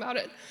talk to him about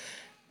it.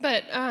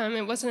 But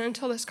it wasn't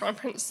until this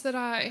conference that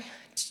I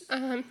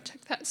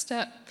took that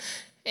step.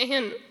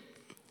 And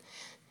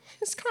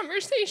his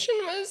conversation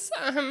was,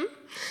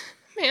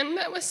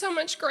 met with so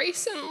much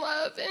grace and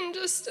love and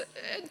just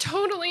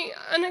totally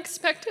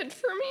unexpected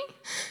for me.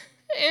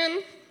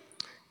 And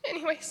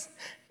anyways,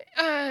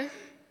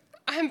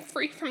 I'm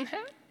free from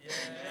that. Yeah.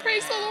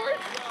 Praise the Lord.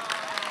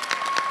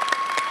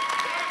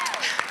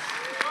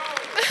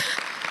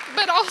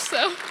 But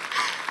also,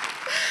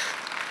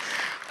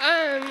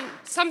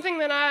 something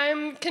that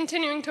I'm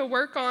continuing to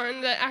work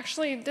on that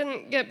actually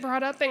didn't get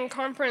brought up in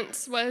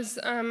conference was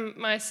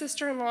my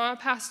sister-in-law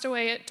passed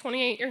away at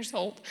 28 years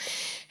old.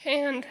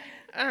 And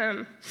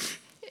that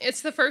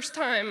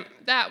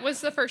was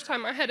the first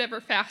time I had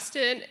ever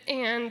fasted,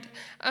 and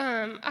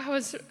I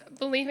was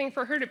believing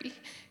for her to be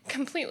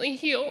completely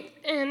healed,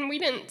 and we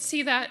didn't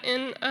see that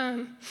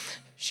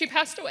she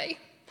passed away.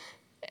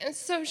 And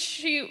so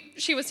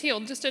she was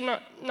healed, just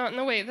not in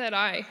the way that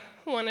I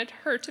wanted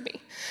her to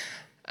be.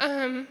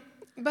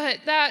 But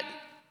that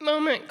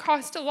moment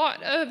caused a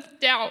lot of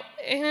doubt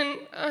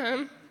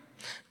and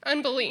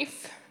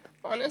unbelief,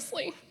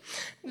 honestly,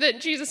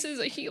 that Jesus is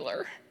a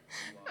healer.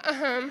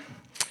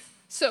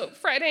 So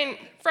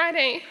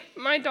Friday,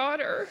 my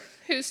daughter,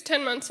 who's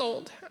 10 months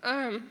old,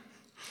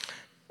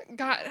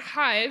 got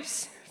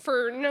hives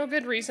for no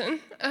good reason,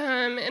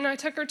 and I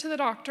took her to the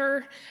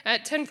doctor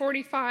at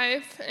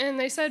 10:45, and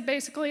they said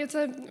basically it's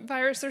a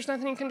virus, there's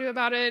nothing you can do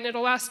about it, and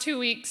it'll last 2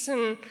 weeks,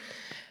 and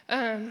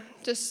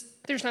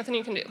there's nothing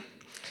you can do.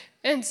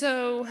 And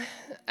so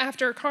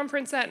after a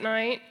conference that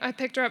night, I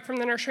picked her up from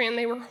the nursery, and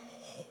they were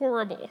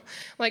horrible,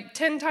 like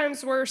 10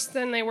 times worse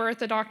than they were at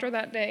the doctor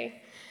that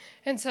day.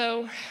 And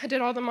so I did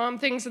all the mom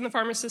things and the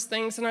pharmacist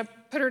things, and I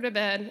put her to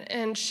bed,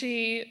 and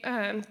she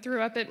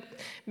threw up at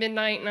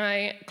midnight, and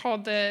I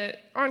called the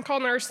on-call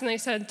nurse, and they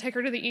said, take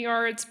her to the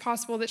ER. It's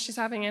possible that she's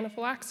having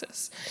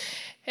anaphylaxis.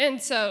 And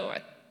so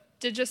I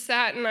did just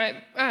that, and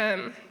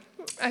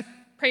I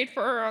prayed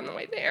for her on the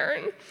way there,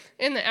 and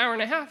in the hour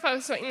and a half I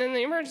was waiting in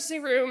the emergency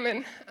room,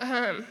 and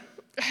I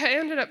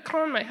ended up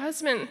calling my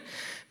husband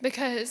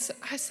because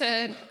I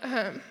said,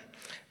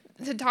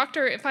 the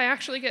doctor, if I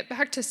actually get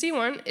back to see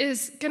one,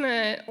 is going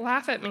to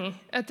laugh at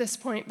me at this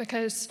point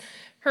because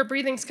her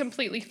breathing's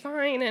completely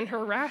fine and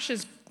her rash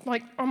is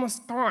like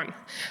almost gone.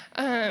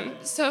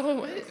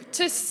 So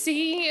to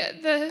see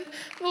the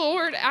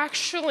Lord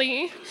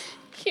actually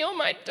heal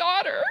my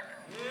daughter.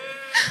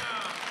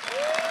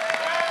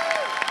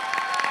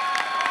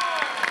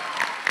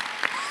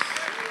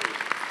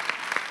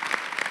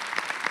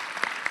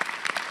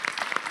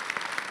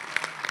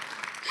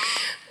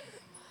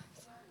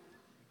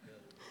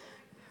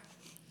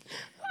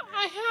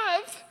 I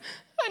have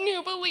a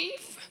new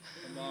belief.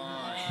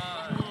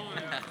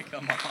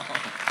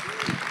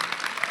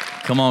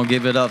 Come on,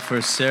 give it up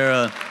for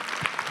Sarah.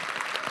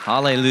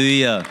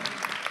 Hallelujah.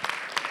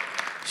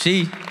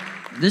 See,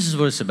 this is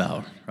what it's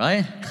about,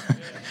 right?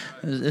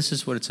 This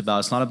is what it's about.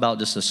 It's not about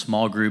just a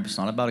small group. It's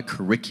not about a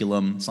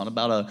curriculum. It's not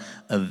about an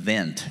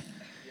event.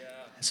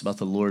 It's about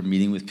the Lord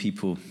meeting with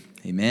people.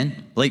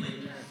 Amen. Blake.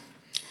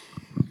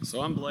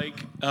 So I'm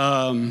Blake.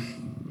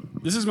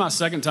 This is my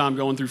second time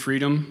going through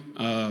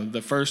Freedom.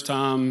 The first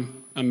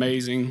time,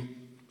 amazing.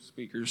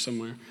 Speakers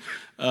somewhere.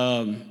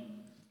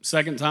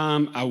 Second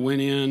time, I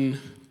went in,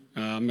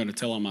 I'm going to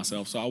tell on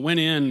myself. So I went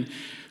in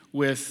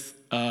with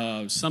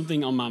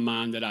something on my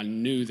mind that I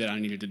knew that I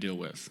needed to deal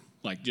with.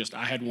 Like just,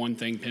 I had one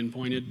thing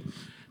pinpointed.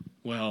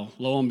 Well,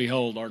 lo and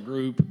behold, our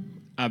group,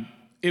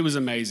 it was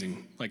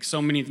amazing. Like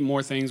so many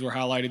more things were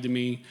highlighted to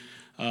me.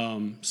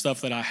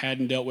 Stuff that I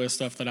hadn't dealt with,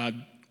 stuff that I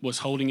was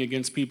holding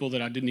against people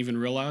that I didn't even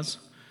realize.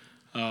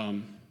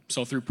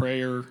 So through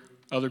prayer,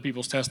 other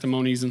people's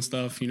testimonies and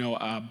stuff, you know,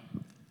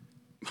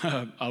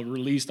 I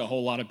released a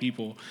whole lot of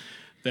people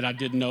that I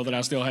didn't know that I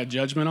still had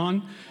judgment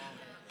on.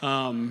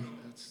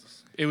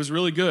 It was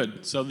really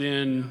good. So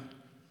then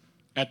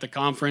at the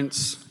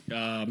conference,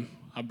 I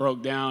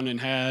broke down and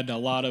had a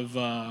lot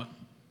of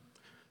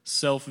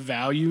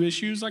self-value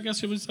issues, I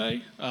guess you would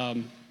say.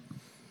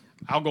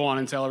 I'll go on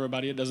and tell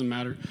everybody, it doesn't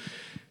matter.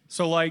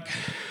 So like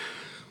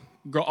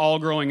all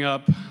growing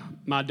up,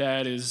 my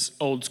dad is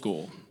old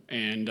school,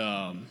 and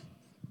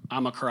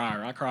I'm a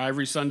crier. I cry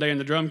every Sunday in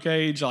the drum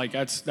cage. Like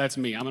that's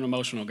me. I'm an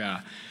emotional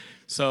guy.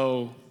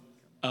 So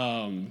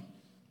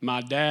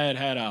my dad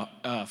had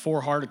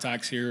 4 heart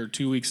attacks here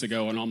 2 weeks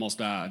ago and almost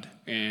died.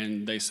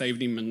 And they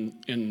saved him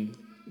in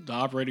the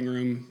operating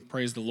room.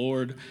 Praise the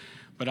Lord.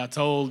 But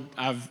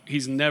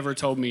he's never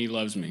told me he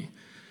loves me.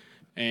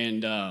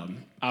 And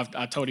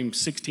I told him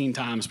 16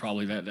 times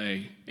probably that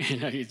day.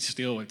 And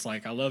it's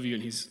like, I love you.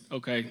 And he's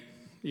okay.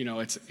 You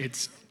know,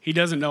 he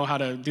doesn't know how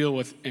to deal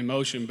with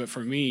emotion. But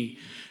for me,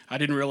 I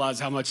didn't realize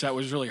how much that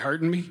was really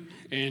hurting me.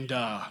 And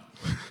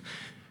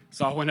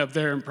so I went up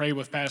there and prayed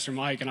with Pastor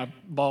Mike, and I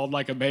bawled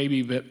like a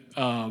baby. But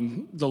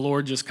the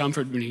Lord just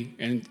comforted me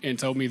and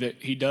told me that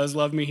he does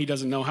love me. He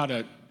doesn't know how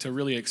to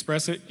really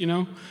express it, you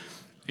know.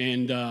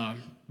 And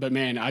but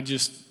man,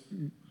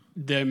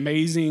 the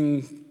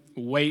amazing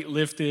weight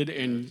lifted,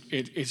 and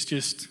it's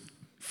just,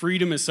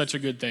 freedom is such a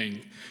good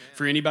thing.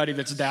 For anybody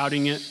that's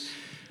doubting it,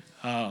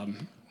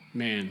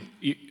 man,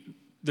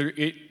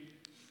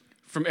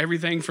 from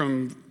everything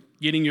from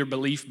getting your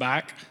belief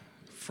back,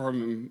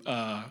 from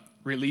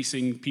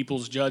releasing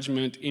people's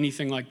judgment,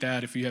 anything like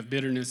that, if you have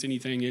bitterness,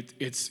 anything,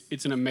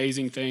 it's an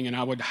amazing thing, and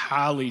I would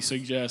highly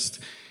suggest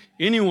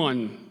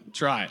anyone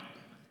try it.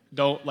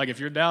 If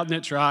you're doubting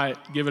it, try it,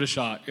 give it a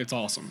shot. It's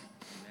awesome.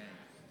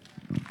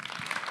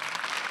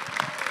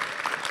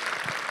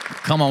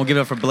 Come on, we'll give it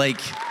up for Blake.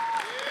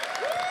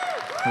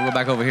 We'll go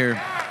back over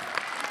here.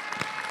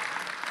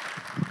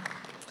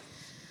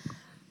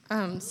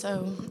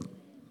 So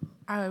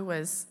I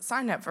was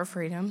signed up for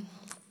Freedom,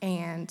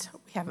 and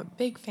we have a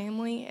big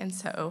family, and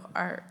so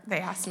they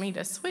asked me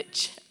to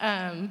switch.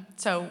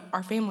 So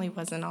our family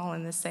wasn't all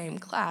in the same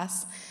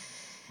class,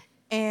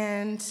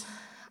 and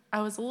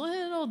I was a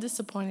little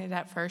disappointed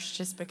at first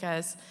just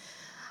because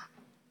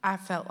I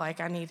felt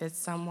like I needed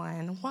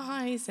someone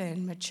wise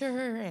and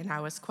mature, and I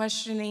was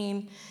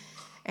questioning,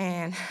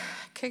 and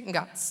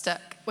got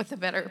stuck with a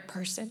better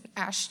person.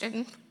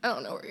 Ashton, I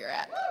don't know where you're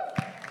at.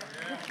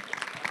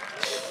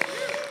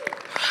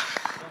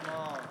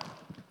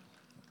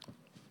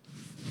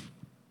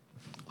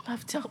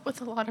 I've dealt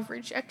with a lot of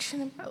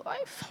rejection in my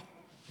life.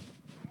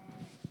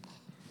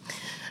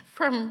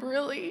 From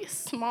really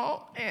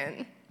small,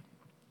 and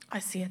I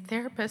see a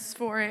therapist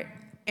for it,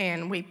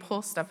 and we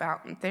pull stuff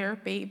out in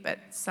therapy, but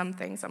some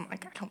things I'm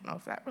like, I don't know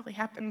if that really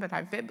happened, but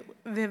I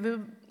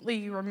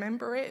vividly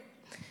remember it.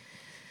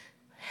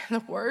 And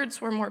the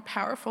words were more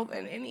powerful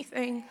than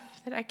anything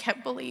that I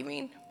kept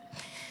believing.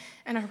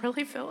 And I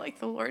really feel like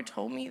the Lord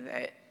told me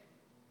that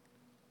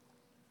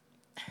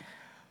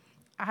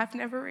I've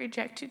never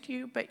rejected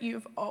you, but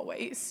you've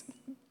always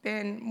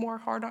been more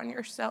hard on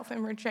yourself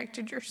and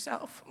rejected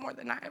yourself more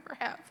than I ever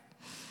have.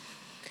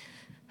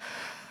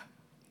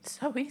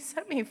 So he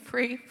set me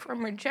free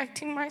from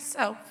rejecting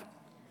myself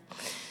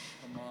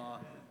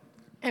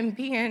and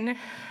being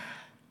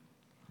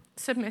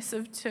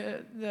submissive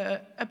to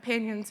the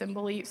opinions and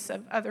beliefs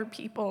of other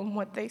people and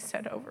what they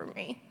said over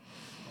me.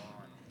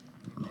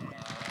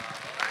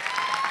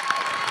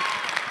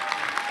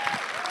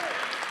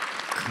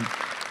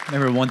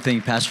 Remember one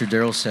thing Pastor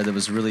Darrell said that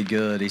was really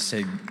good. He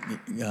said,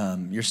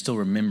 you're still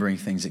remembering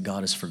things that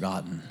God has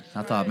forgotten.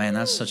 I thought, man,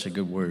 that's such a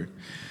good word.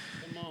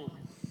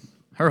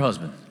 Her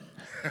husband.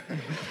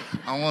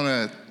 I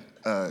want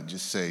to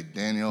just say,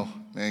 Daniel,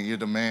 Man, you're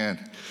the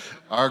man.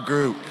 Our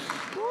group.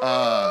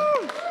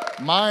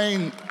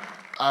 Mine,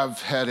 I've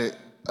had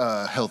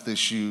a health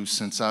issue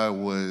since I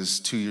was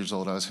 2 years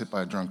old. I was hit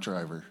by a drunk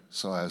driver.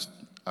 So I've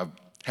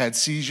had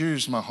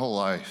seizures my whole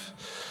life.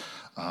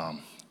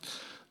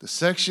 The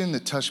section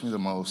that touched me the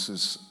most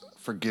is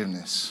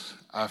forgiveness.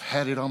 I've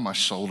had it on my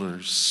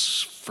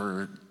shoulders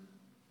for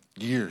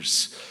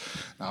years.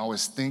 And I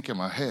always think in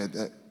my head,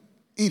 that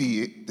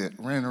idiot that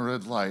ran a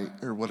red light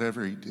or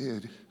whatever he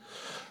did.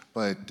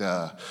 But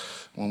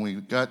when we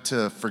got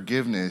to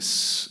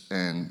forgiveness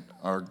and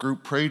our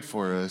group prayed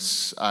for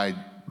us,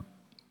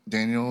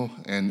 Daniel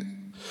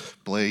and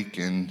Blake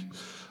and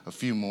a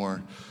few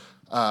more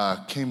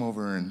came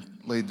over and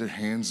laid their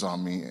hands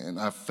on me, and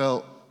I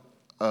felt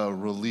a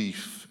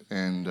relief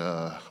and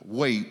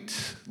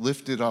weight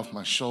lifted off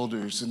my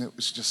shoulders, and it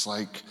was just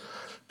like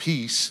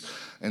peace.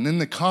 And then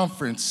the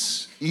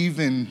conference,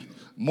 even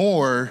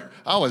more,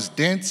 I was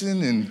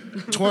dancing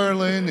and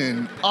twirling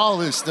and all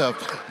this stuff.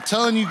 I'm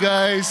telling you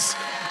guys,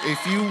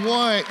 if you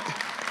want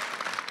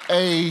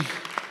a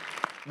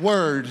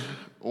word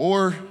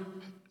or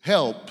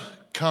help,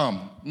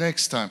 come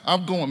next time.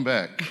 I'm going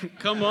back.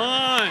 Come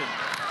on.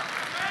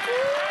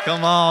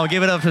 Come on,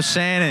 give it up for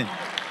Shannon.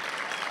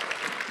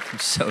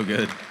 So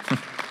good.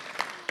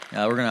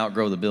 Yeah, we're going to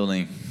outgrow the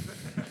building.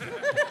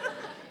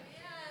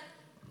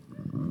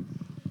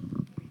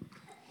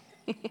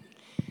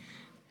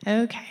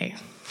 Okay.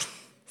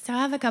 So I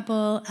have a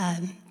couple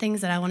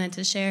things that I wanted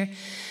to share.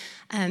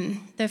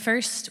 The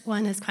first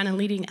one is kind of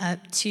leading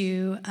up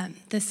to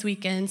this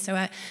weekend. So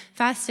I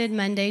fasted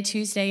Monday,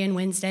 Tuesday, and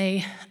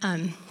Wednesday.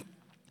 And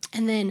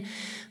then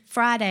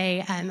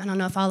Friday, I don't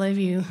know if all of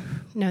you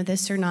know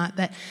this or not,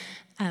 but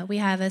we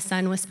have a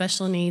son with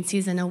special needs.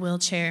 He's in a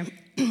wheelchair.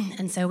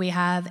 And so we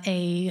have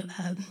a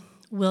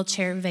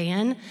wheelchair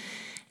van.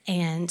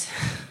 And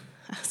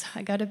so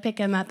I go to pick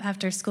him up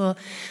after school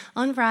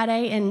on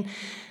Friday. And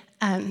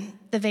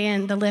the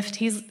van, the lift,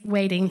 he's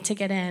waiting to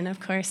get in, of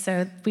course.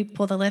 So we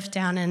pull the lift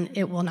down and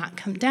it will not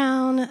come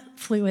down.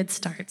 Fluid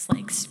starts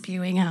like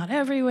spewing out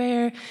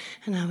everywhere.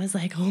 And I was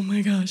like, oh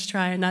my gosh,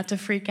 trying not to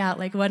freak out.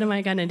 Like, what am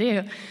I going to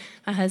do?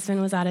 My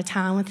husband was out of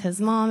town with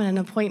his mom at an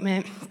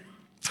appointment.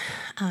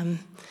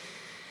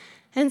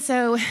 And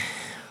so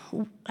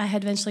I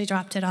had eventually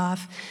dropped it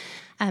off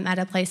at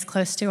a place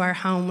close to our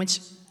home, which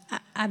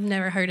I've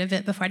never heard of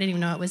it before. I didn't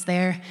even know it was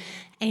there.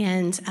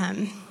 And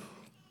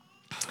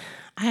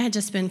I had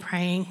just been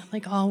praying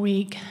like all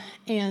week.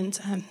 And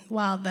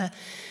while the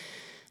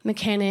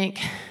mechanic,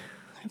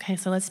 okay,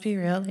 so let's be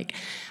real, like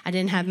I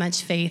didn't have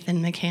much faith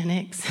in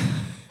mechanics.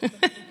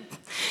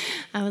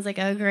 I was like,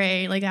 oh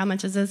great, like how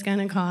much is this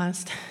gonna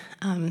cost?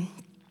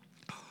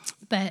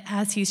 But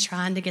as he's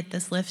trying to get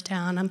this lift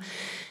down,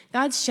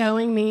 God's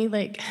showing me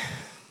like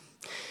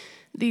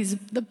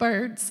the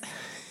birds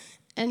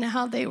and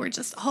how they were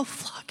just all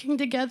flocking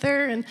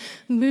together and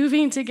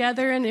moving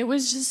together. And it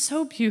was just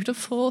so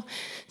beautiful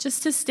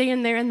just to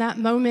stand there in that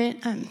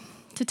moment,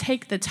 to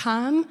take the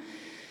time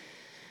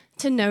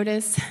to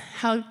notice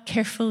how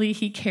carefully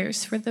he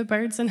cares for the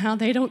birds and how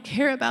they don't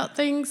care about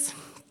things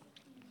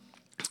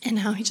and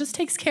how he just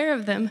takes care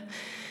of them.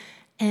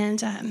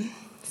 And so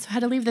I had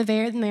to leave the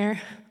van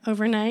there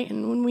overnight.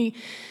 And when we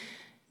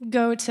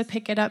go to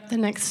pick it up the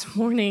next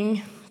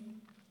morning,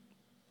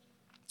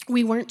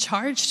 we weren't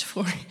charged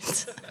for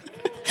it.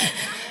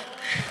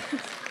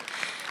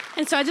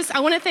 And so I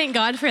want to thank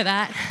God for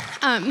that,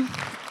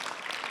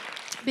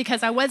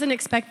 because I wasn't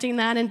expecting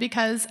that, and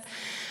because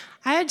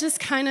I had just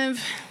kind of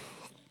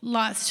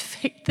lost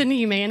faith in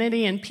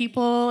humanity and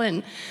people,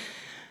 and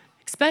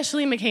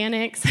especially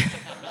mechanics.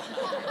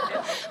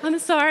 I'm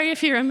sorry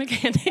if you're a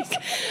mechanic,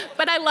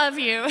 but I love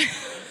you.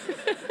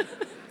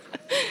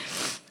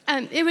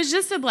 It was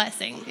just a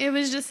blessing. It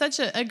was just such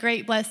a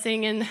great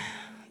blessing, and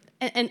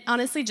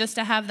honestly, just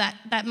to have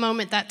that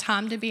moment, that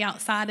time to be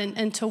outside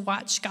and to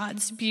watch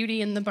God's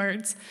beauty in the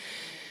birds.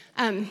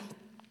 And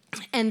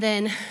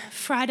then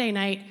Friday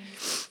night,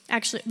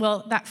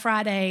 that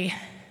Friday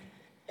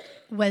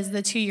was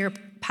the 2-year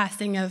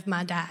passing of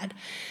my dad.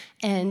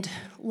 And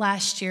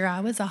last year,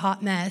 I was a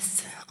hot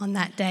mess on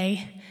that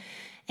day.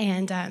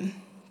 And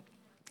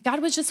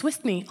God was just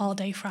with me all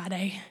day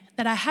Friday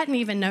that I hadn't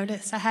even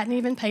noticed. I hadn't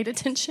even paid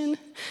attention.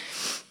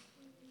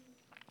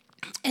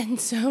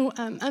 And so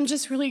I'm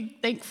just really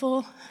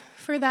thankful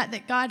for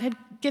that God had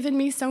given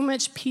me so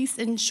much peace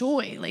and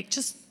joy.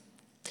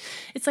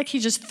 It's like he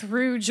just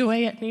threw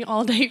joy at me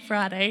all day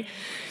Friday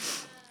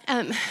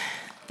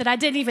that I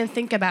didn't even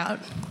think about,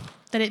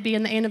 that it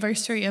being the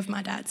anniversary of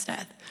my dad's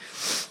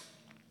death.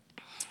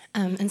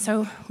 And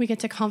so we get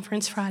to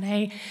conference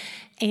Friday,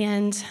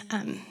 and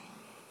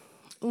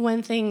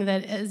one thing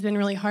that has been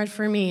really hard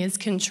for me is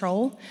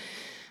control.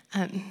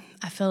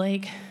 I feel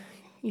like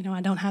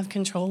I don't have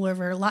control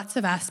over lots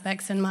of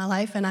aspects in my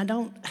life, and I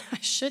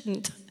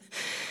shouldn't.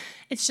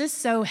 It's just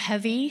so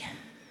heavy.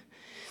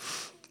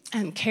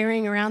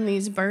 Carrying around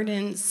these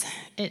burdens,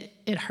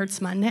 it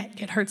hurts my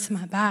neck, it hurts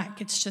my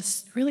back. It's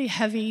just really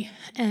heavy.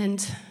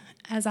 And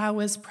as I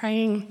was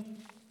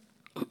praying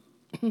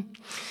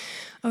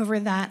over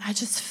that, I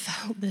just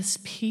felt this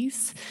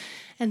peace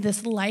and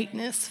this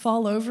lightness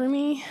fall over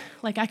me.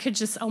 Like I could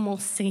just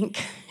almost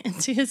sink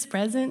into his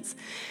presence.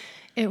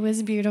 It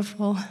was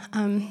beautiful.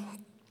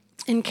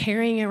 And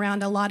carrying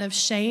around a lot of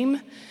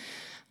shame.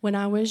 When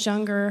I was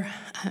younger,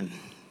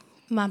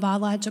 my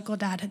biological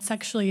dad had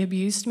sexually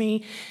abused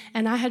me,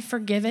 and I had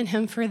forgiven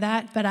him for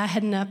that, but I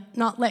had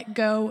not let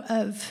go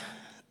of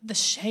the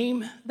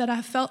shame that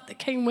I felt that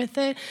came with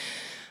it.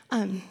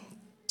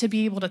 To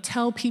be able to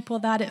tell people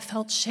that, it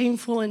felt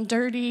shameful and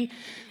dirty.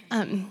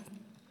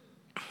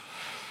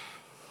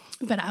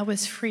 But I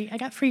was free. I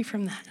got free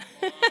from that.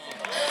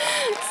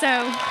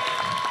 So,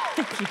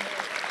 thank you.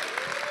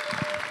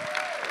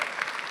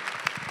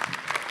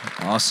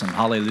 Awesome.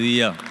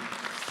 Hallelujah.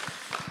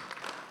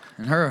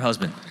 And her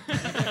husband. Come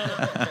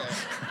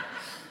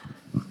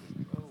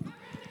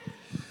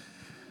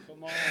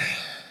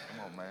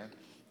on, man.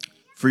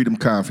 Freedom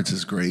Conference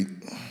is great.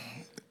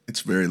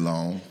 It's very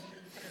long.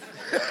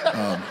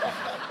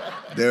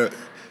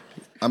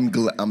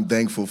 I'm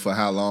thankful for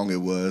how long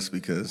it was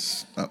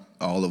because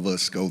all of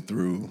us go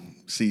through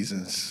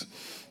seasons.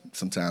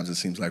 Sometimes it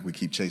seems like we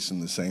keep chasing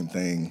the same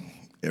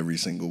thing every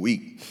single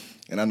week.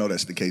 And I know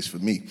that's the case for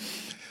me.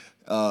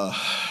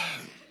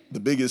 The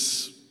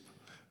biggest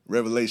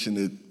revelation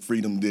that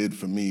Freedom did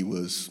for me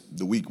was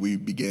the week we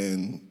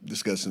began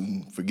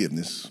discussing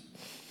forgiveness.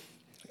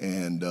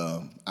 And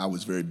I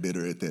was very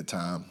bitter at that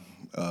time.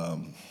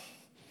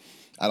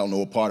 I don't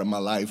know a part of my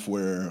life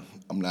where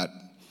I'm not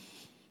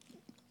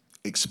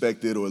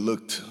expected or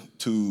looked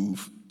to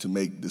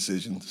make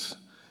decisions.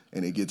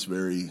 And it gets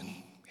very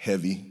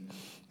heavy.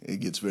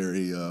 It gets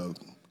very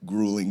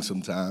grueling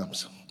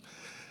sometimes.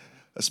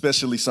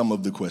 Especially some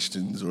of the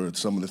questions or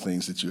some of the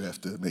things that you have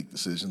to make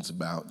decisions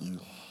about. You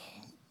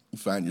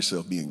find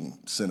yourself being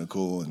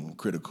cynical and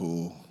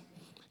critical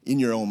in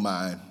your own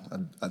mind.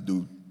 I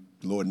do,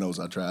 Lord knows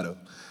I try to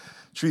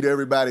treat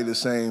everybody the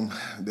same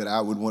that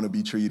I would want to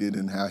be treated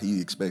and how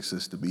he expects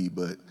us to be,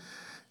 but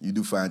you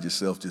do find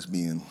yourself just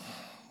being,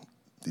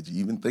 did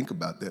you even think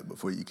about that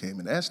before you came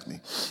and asked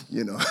me?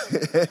 You know.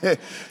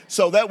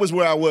 So that was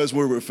where I was,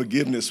 where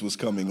forgiveness was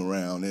coming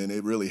around, and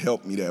it really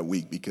helped me that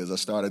week because I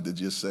started to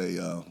just say,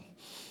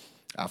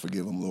 I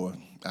forgive them, Lord.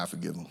 I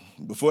forgive them.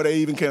 Before they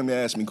even came to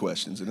ask me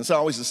questions, and it's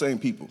always the same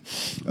people.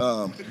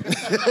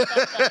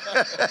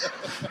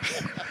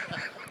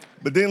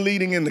 But then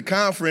leading in the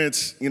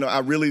conference, you know, I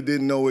really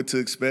didn't know what to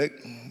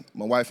expect.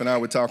 My wife and I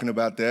were talking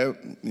about that.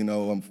 You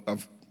know,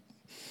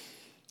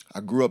 I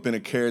grew up in a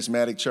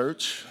charismatic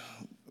church,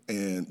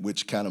 and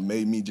which kind of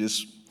made me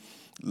just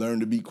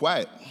learn to be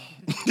quiet.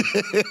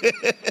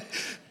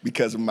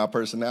 Because of my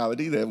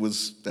personality, that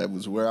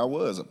was where I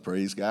was. I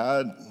praise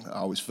God. I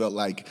always felt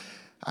like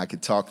I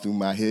could talk through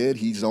my head.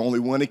 He's the only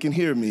one that can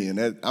hear me,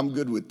 and I'm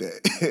good with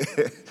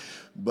that.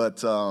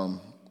 But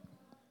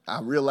I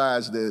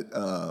realized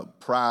that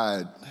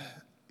pride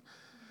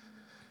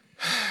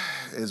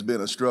has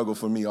been a struggle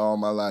for me all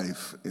my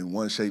life in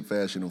one shape,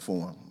 fashion, or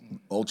form.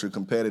 Ultra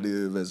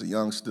competitive as a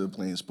youngster,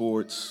 playing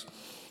sports,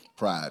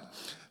 pride.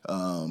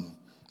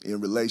 In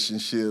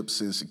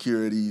relationships,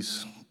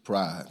 insecurities,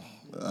 pride.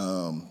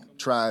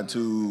 Trying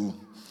to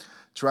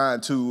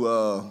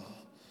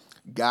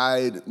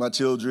guide my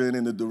children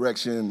in the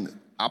direction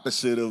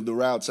opposite of the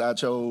routes I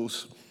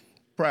chose,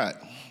 pride.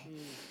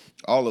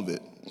 All of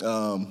it.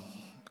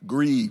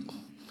 Greed,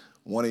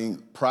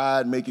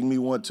 pride making me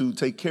want to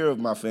take care of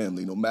my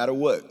family no matter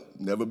what.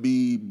 Never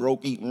be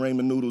broke eating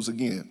ramen noodles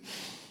again.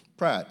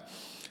 Pride.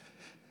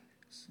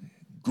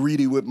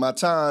 Greedy with my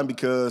time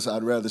because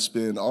I'd rather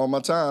spend all my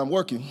time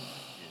working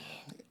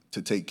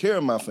to take care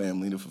of my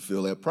family, to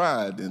fulfill that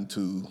pride, than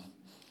to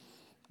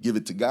give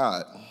it to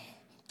God,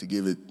 to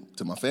give it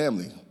to my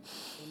family.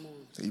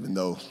 Even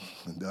though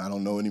I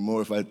don't know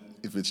anymore if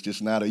it's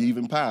just not an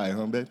even pie,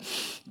 huh, babe?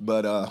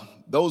 But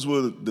those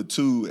were the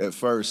two at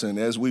first, and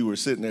as we were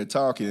sitting there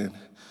talking,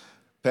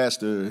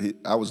 Pastor,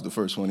 I was the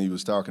first one he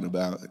was talking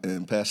about,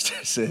 and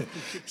Pastor said,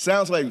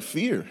 sounds like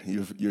fear.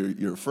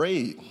 You're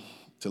afraid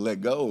to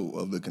let go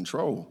of the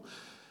control.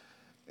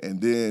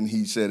 And then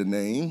he said a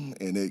name,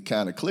 and it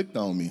kind of clicked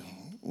on me.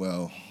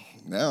 Well,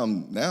 now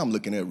I'm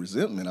looking at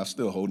resentment. I'm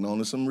still holding on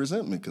to some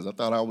resentment because I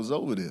thought I was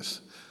over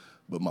this.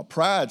 But my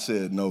pride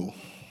said, no,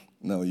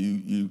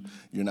 you're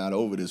not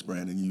over this,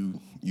 Brandon.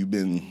 You've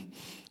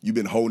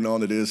been holding on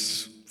to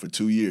this for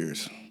 2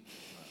 years.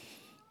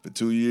 For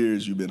 2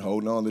 years, you've been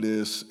holding on to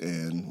this,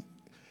 and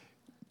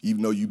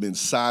even though you've been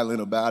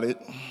silent about it,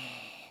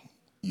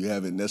 you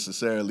haven't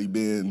necessarily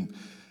been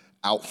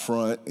out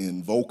front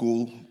and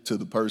vocal to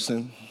the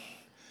person.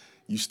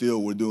 You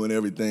still were doing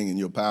everything in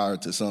your power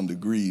to some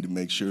degree to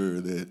make sure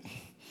that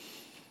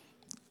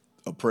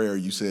a prayer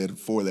you said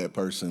for that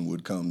person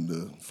would come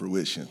to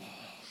fruition.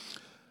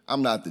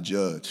 I'm not the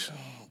judge,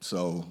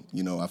 so,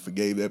 I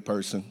forgave that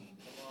person.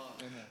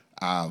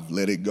 I've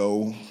let it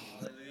go.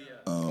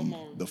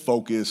 The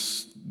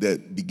focus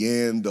that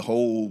began the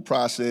whole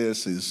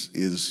process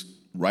is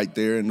right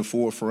there in the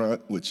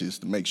forefront, which is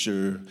to make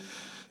sure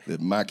that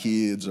my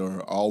kids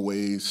are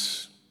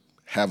always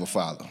have a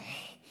father.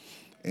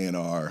 and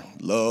are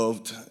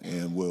loved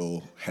and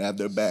will have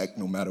their back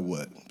no matter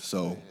what.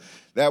 So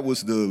that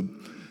was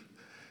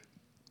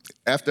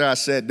after I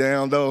sat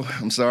down though,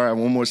 I'm sorry,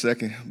 one more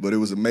second, but it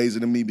was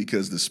amazing to me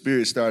because the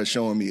Spirit started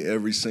showing me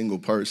every single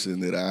person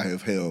that I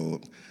have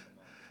held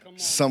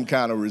some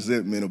kind of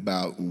resentment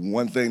about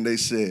one thing they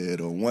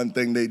said or one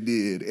thing they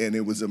did. And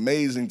it was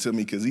amazing to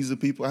me because these are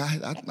people, I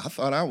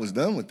thought I was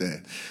done with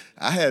that.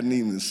 I hadn't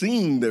even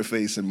seen their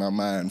face in my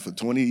mind for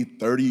 20,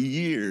 30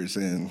 years,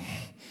 and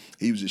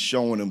he was just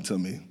showing them to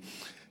me.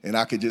 And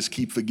I could just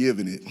keep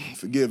forgiving it.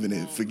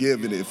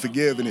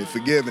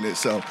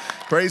 So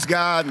praise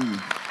God and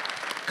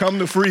come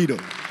to freedom.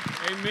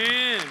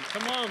 Amen.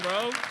 Come on,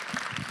 bro.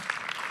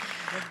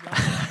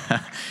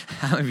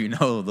 How many of you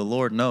know the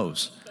Lord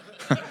knows?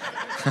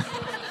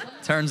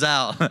 Turns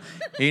out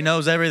he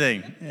knows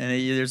everything, and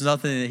there's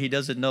nothing that he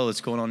doesn't know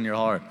that's going on in your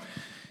heart.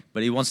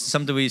 But he wants,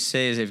 something we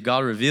say is if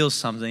God reveals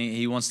something,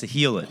 he wants to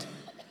heal it.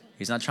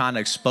 He's not trying to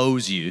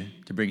expose you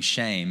to bring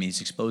shame.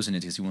 He's exposing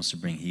it because he wants to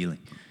bring healing.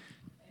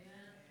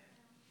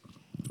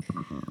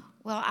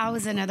 Well, I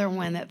was another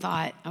one that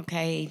thought,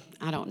 okay,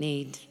 I don't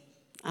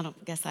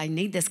guess I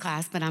need this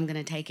class, but I'm going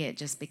to take it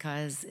just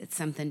because it's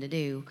something to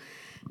do.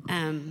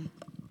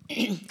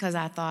 Because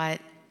I thought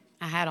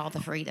I had all the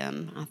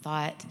freedom. I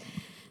thought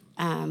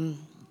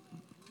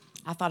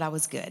I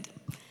was good.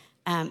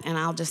 And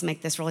I'll just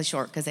make this really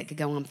short because it could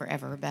go on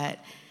forever. But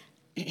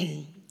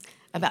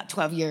about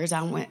 12 years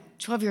ago,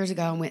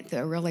 I went through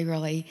a really,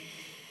 really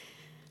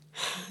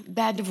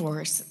bad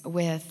divorce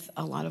with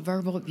a lot of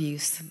verbal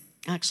abuse.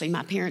 Actually,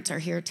 my parents are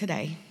here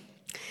today.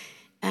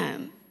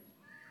 And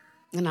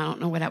I don't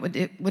know what I would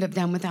have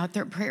done without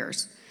their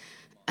prayers.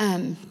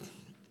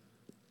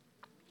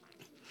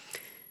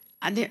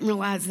 I didn't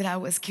realize that I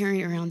was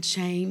carrying around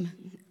shame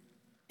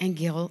and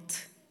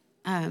guilt,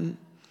 of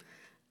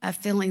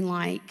feeling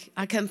like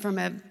I come from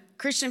a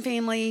Christian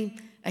family,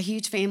 a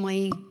huge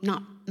family,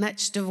 not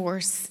much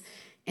divorce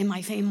in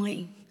my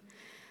family.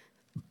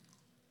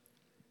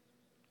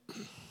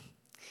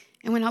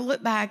 And when I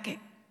look back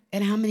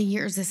at how many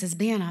years this has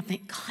been, I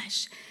think,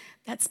 gosh,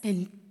 that's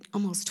been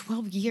almost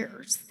 12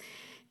 years.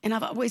 And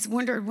I've always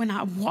wondered when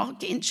I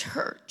walk in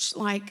church,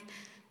 like,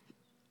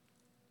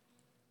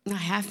 I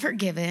have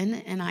forgiven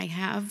and I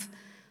have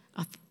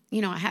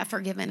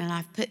forgiven and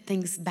I've put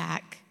things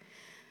back.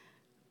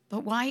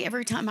 But why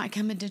every time I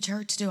come into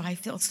church do I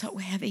feel so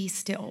heavy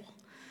still?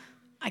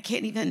 I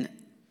can't even,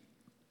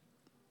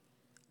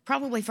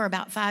 probably for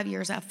about 5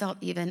 years, I felt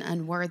even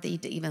unworthy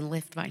to even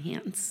lift my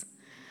hands.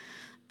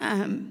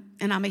 And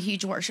I'm a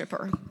huge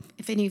worshiper.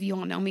 If any of you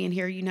all know me in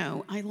here, you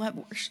know I love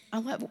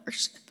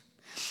worship.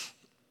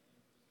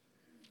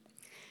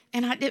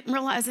 And I didn't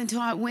realize until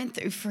I went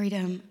through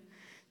freedom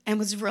and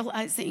was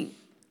realizing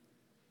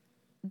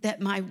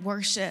that my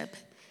worship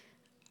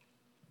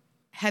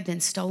had been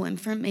stolen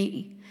from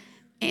me.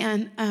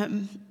 And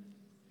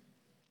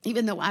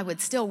even though I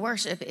would still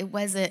worship, it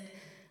wasn't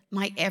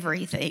my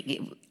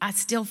everything. I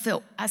still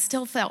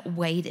felt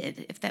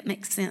weighted, if that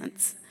makes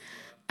sense.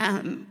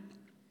 I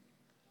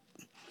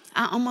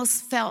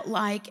almost felt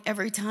like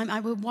every time I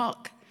would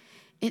walk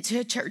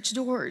into church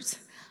doors,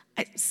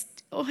 I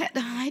still had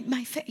to hide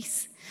my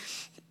face.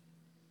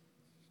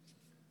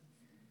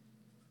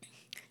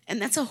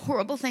 And that's a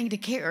horrible thing to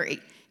carry.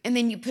 And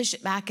then you push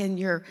it back and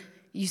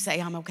you say,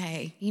 I'm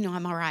okay.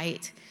 I'm all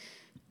right.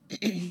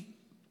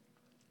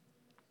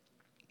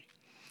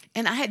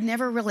 And I had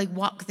never really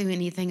walked through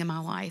anything in my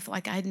life.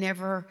 Like I'd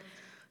never,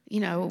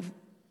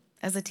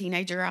 as a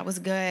teenager, I was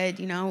good,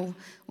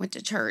 went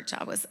to church.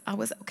 I was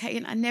okay.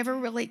 And I never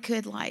really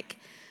could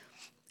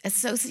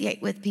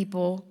associate with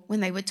people when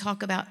they would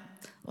talk about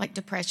like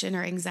depression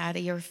or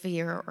anxiety or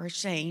fear or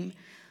shame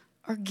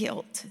or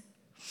guilt.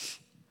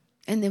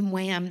 And then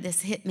wham,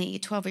 this hit me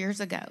 12 years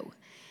ago.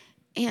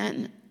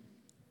 And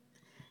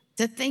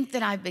to think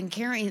that I've been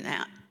carrying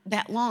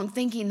that long,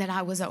 thinking that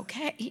I was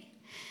okay.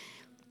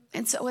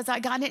 And so as I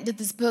got into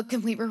this book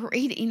and we were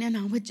reading, and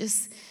I would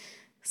just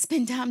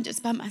spend time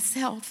just by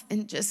myself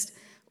and just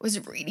was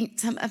reading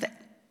some of it,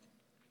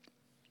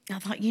 I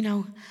thought,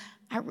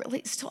 I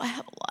really still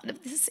have a lot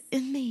of this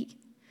in me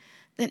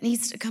that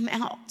needs to come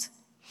out.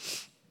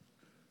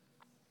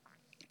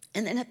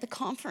 And then at the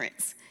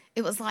conference,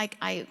 it was like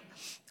I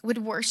would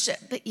worship,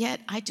 but yet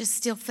I just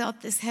still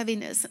felt this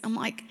heaviness. I'm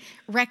like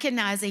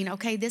recognizing,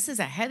 okay, this is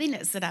a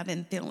heaviness that I've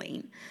been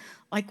feeling,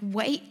 like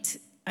weight.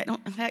 I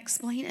don't know how to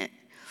explain it.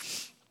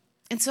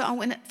 And so I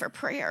went up for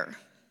prayer.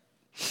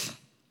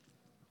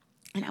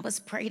 And I was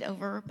prayed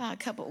over by a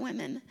couple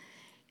women.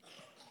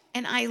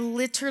 And I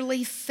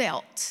literally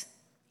felt,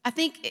 I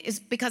think it's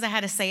because I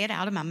had to say it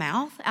out of my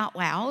mouth, out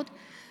loud,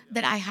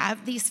 that I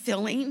have these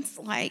feelings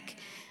like,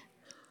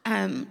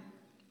 and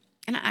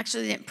I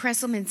actually didn't press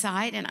them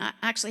inside, and I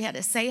actually had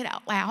to say it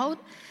out loud,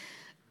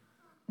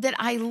 that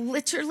I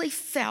literally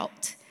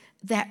felt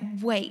that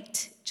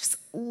weight just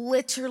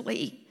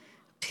literally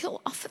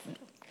peel off of me.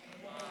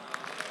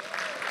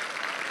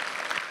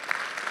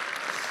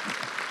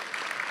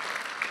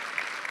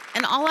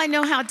 And all I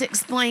know how to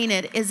explain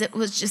it is it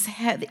was just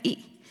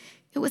heavy.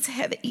 It was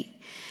heavy.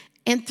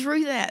 And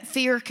through that,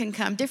 fear can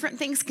come. Different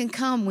things can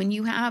come when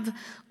you have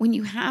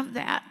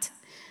that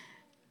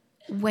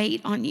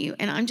weight on you.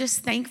 And I'm just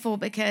thankful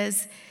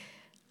because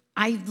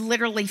I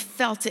literally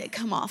felt it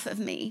come off of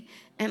me.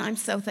 And I'm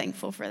so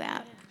thankful for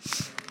that.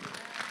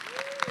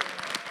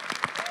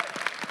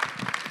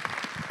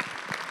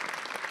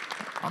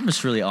 I'm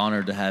just really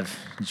honored to have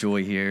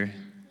Joy here.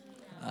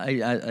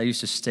 I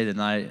used to stay the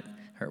night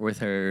with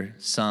her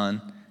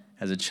son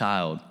as a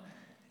child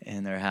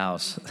in their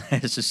house.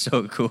 It's just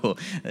so cool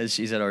that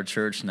she's at our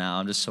church now.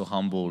 I'm just so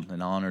humbled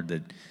and honored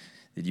that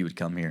you would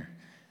come here.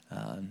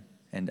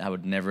 And I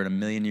would never in a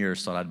million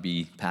years thought I'd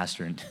be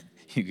pastoring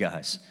you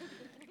guys.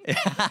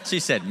 She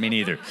said, me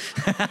neither.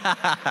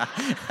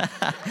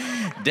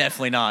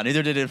 Definitely not.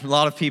 Neither did a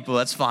lot of people.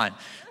 That's fine.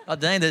 Oh,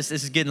 dang, this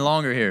is getting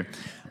longer here.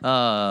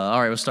 All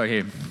right, we'll start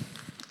here.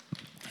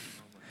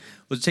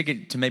 We'll take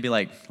it to maybe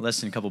like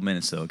less than a couple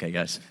minutes though, okay,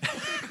 guys?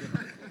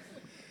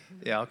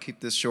 Yeah, I'll keep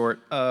this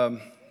short.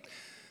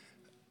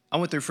 I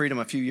went through Freedom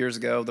a few years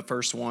ago, the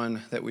first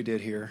one that we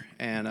did here,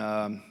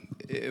 and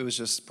it was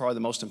just probably the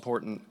most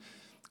important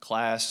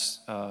class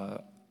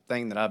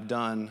thing that I've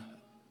done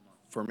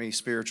for me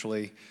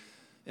spiritually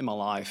in my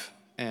life,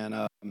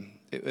 and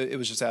it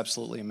was just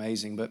absolutely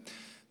amazing. But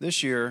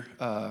this year,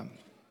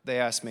 they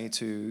asked me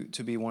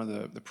to be one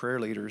of the prayer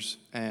leaders,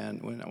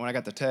 and when I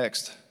got the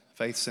text,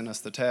 Faith sent us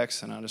the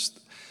text, and I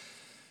just,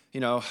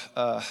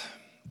 the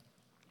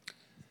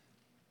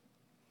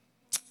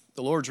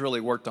Lord's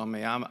really worked on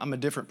me. I'm a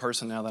different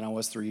person now than I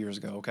was 3 years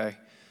ago, okay?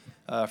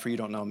 For you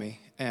don't know me.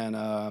 And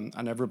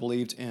I never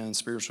believed in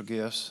spiritual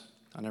gifts.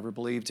 I never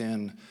believed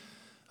in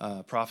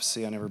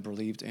prophecy. I never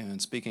believed in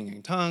speaking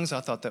in tongues.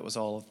 I thought that was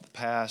all of the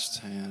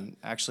past. And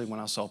actually,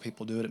 when I saw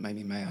people do it, it made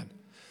me mad.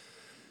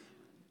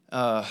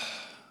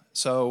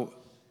 So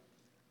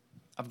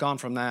I've gone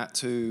from that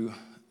to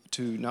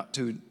not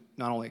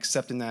only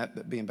accepting that,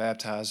 but being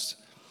baptized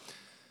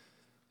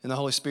in the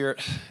Holy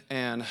Spirit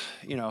and,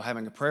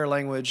 having a prayer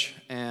language,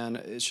 and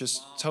it's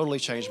just totally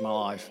changed my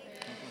life.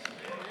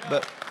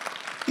 But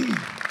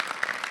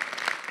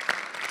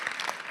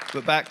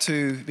back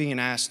to being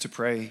asked to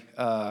pray,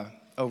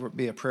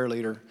 be a prayer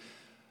leader,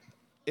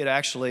 it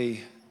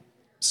actually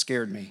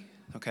scared me,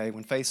 okay?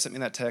 When Faith sent me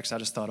that text, I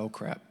just thought, oh,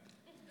 crap.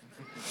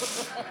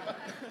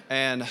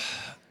 And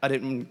I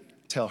didn't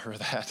tell her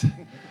that,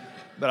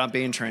 but I'm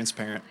being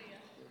transparent.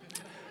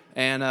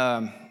 And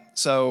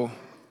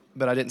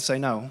but I didn't say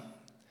no.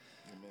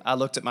 I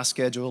looked at my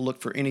schedule,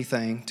 looked for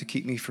anything to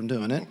keep me from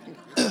doing it.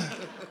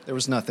 There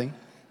was nothing.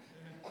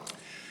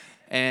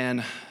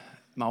 And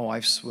my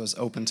wife's was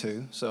open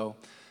too, so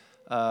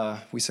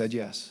we said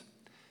yes.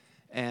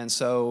 And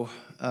so,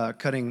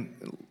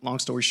 cutting long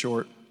story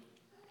short,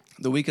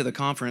 the week of the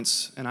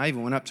conference, and I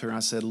even went up to her and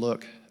I said,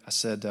 look,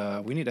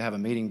 we need to have a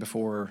meeting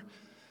for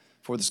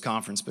this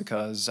conference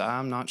because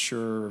I'm not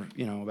sure,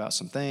 about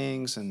some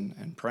things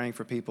and praying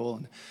for people.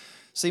 And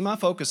see, my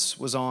focus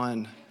was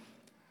on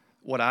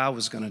what I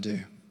was going to do,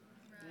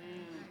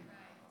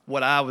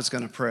 what I was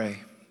going to pray,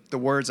 the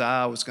words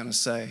I was going to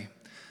say.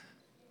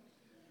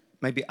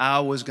 Maybe I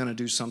was going to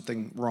do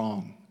something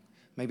wrong.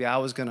 Maybe I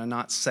was going to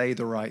not say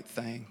the right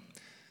thing.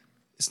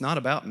 It's not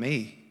about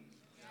me.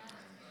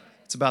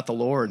 It's about the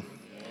Lord.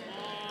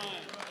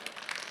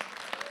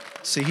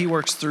 See, He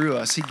works through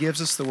us. He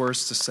gives us the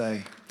words to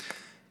say.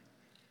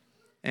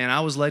 And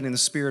I was letting the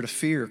spirit of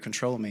fear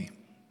control me.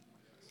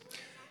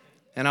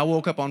 And I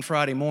woke up on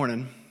Friday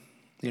morning.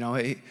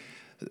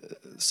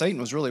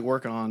 Satan was really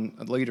working on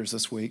leaders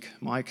this week.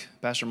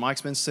 Pastor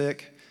Mike's been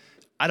sick.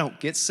 I don't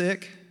get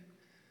sick.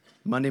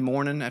 Monday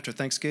morning after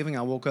Thanksgiving,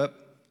 I woke up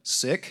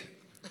sick.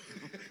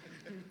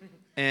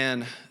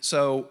 And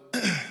so,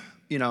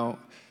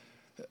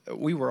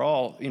 we were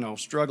all,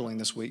 struggling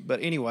this week.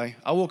 But anyway,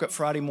 I woke up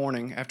Friday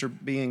morning after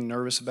being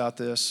nervous about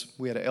this.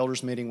 We had an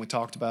elders meeting. We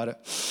talked about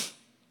it.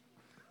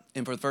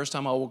 And for the first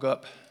time, I woke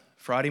up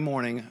Friday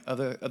morning of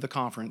the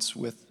conference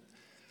with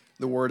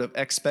the word of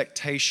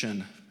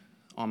expectation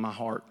on my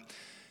heart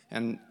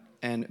and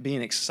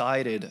being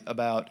excited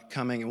about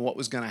coming and what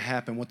was going to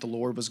happen, what the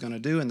Lord was going to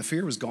do, and the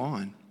fear was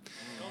gone.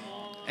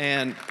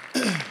 And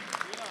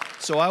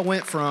so I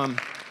went from,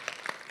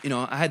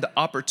 I had the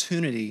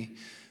opportunity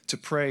to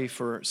pray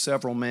for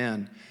several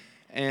men,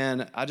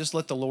 and I just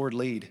let the Lord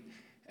lead.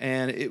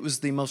 And it was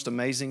the most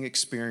amazing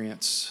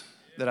experience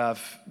that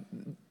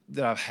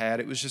I've had.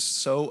 It was just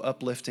so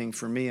uplifting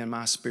for me and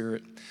my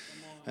spirit.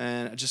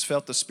 And I just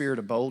felt the spirit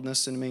of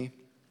boldness in me.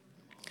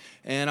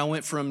 And I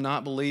went from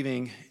not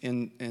believing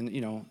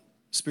in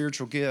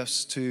spiritual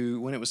gifts to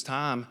when it was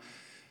time,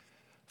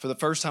 for the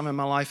first time in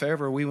my life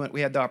ever,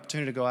 we had the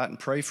opportunity to go out and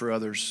pray for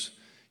others,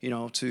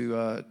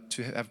 to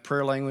have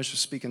prayer language, to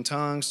speak in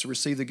tongues, to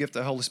receive the gift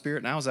of the Holy Spirit.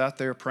 And I was out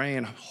there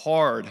praying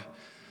hard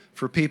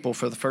for people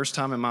for the first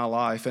time in my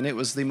life. And it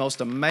was the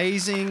most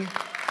amazing.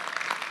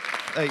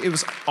 It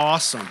was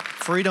awesome.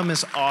 Freedom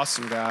is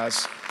awesome,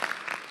 guys.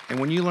 And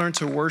when you learn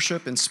to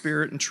worship in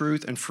spirit and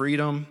truth and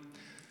freedom,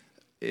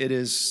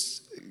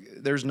 there's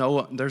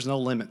no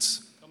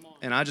limits.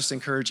 And I just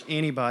encourage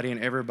anybody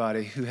and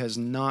everybody who has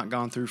not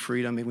gone through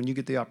freedom, and when you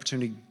get the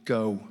opportunity,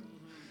 go.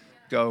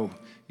 Go.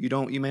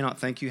 You may not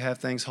think you have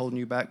things holding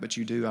you back, but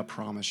you do, I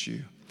promise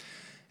you.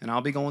 And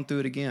I'll be going through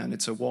it again.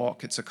 It's a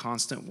walk. It's a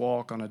constant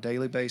walk on a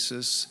daily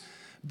basis.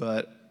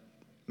 But,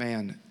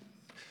 man,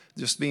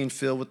 just being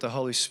filled with the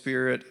Holy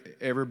Spirit,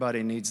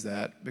 everybody needs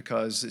that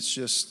because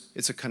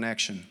it's a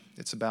connection.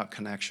 It's about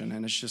connection,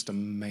 and it's just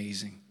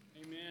amazing.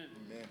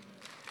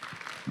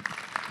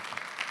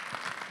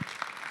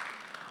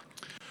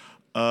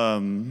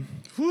 Well,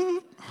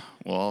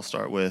 I'll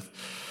start with,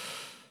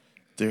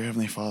 Dear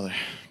Heavenly Father,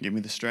 give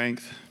me the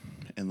strength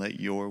and let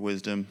your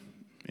wisdom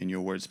and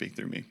your word speak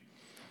through me.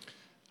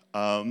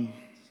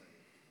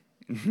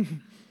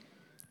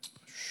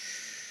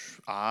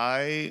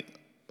 I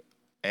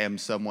am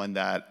someone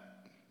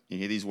that, you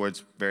hear these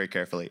words very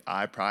carefully,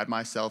 I pride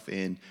myself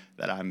in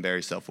that I'm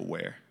very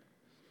self-aware.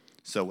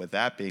 So with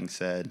that being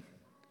said,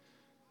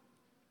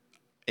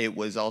 it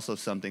was also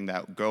something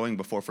that growing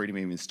before Freedom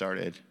even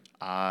started,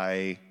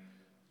 I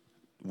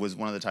was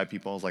one of the type of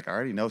people, I was like, I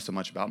already know so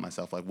much about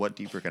myself. Like, what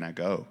deeper can I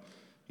go?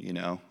 You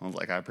know, I was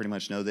like, I pretty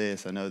much know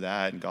this, I know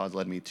that, and God's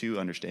led me to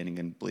understanding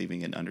and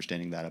believing and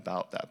understanding that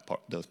about that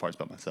part, those parts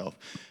about myself.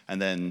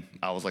 And then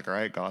I was like, all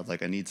right, God,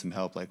 like I need some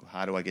help. Like,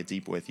 how do I get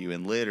deeper with you?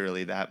 And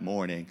literally that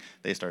morning,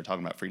 they started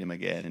talking about freedom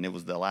again, and it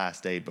was the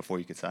last day before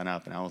you could sign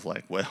up. And I was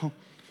like, well,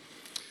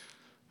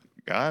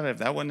 God, if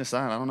that wasn't a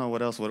sign, I don't know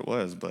what it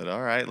was, but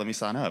all right, let me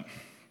sign up.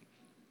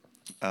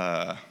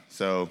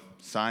 So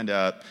signed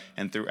up,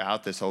 and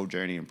throughout this whole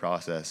journey and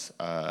process,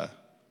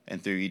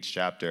 and through each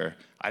chapter,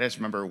 I just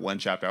remember one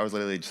chapter, I was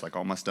literally just like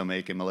on my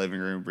stomach in my living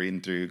room, reading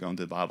through, going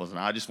through the Bibles, and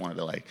I just wanted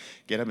to like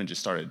get up and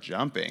just started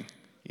jumping.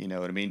 You know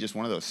what I mean? Just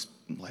one of those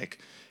like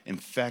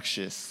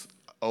infectious,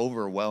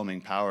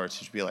 overwhelming power to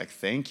just be like,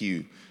 thank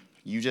you.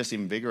 You just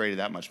invigorated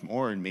that much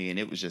more in me, and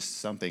it was just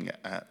something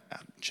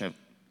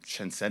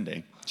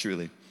transcending,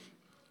 truly.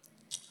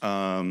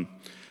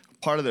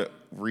 Part of the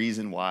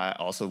reason why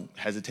I also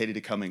hesitated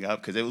to coming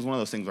up, because it was one of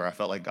those things where I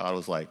felt like God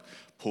was like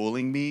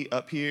pulling me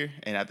up here,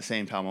 and at the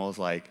same time I was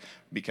like,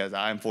 because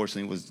I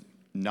unfortunately was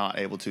not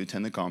able to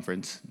attend the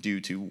conference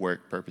due to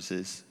work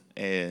purposes,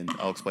 and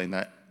I'll explain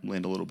that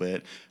in a little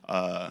bit,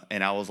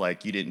 and I was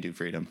like, you didn't do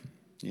freedom.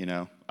 You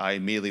know, I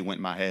immediately went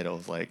in my head, I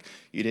was like,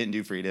 you didn't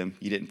do freedom,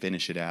 you didn't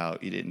finish it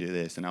out, you didn't do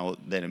this, and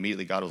then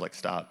immediately God was like,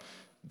 stop,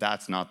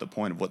 that's not the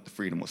point of what the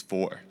freedom was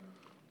for.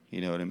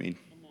 You know what I mean?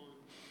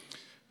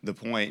 The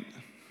point,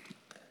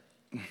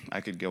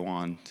 I could go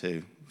on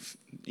to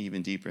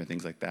even deeper and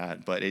things like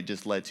that, but it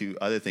just led to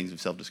other things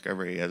of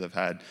self-discovery, as I've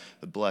had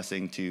the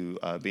blessing to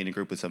be in a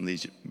group with some of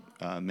these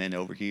men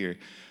over here,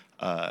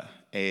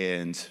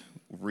 and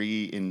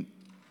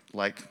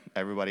like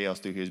everybody else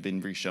through here has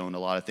been re-shown a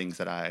lot of things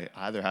that I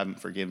either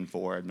haven't forgiven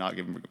for, or not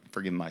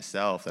forgiven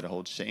myself, that I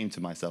hold shame to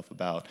myself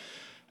about,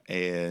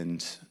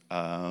 and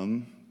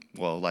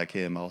well, like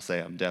him, I'll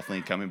say I'm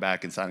definitely coming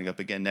back and signing up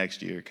again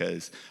next year,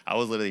 because I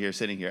was literally here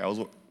sitting here.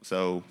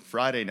 So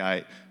Friday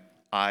night,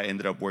 I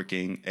ended up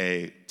working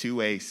a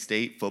 2A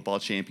state football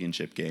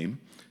championship game.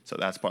 So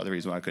that's part of the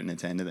reason why I couldn't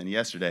attend. And then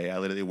yesterday, I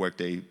literally worked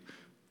a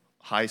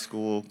high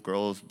school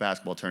girls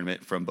basketball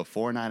tournament from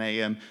before 9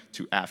 a.m.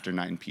 to after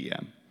 9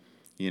 p.m.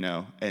 You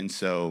know, and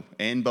so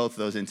in both of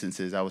those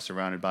instances, I was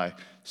surrounded by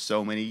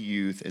so many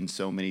youth and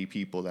so many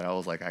people that I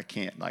was like, I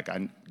can't, like,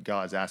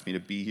 God's asked me to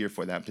be here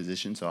for that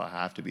position, so I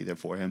have to be there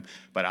for him.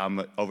 But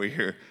I'm over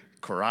here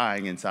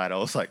crying inside. I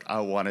was like, I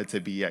wanted to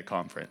be at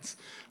conference.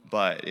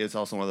 But it's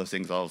also one of those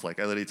things I was like,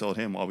 I literally told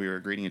him while we were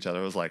greeting each other,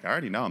 I was like, I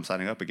already know I'm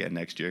signing up again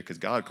next year because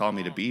God called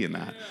me to be in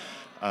that.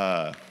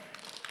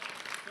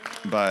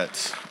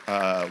 But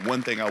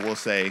one thing I will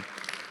say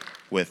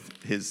with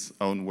his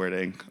own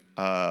wording,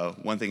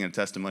 one thing in a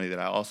testimony that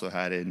I also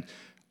had in,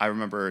 I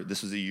remember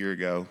this was a year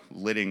ago,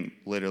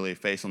 literally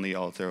face on the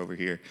altar over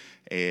here,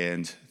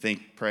 and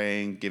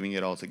praying, giving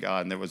it all to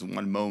God. And there was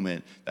one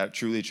moment that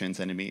truly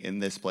transcended me in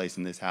this place,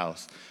 in this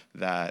house,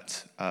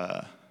 that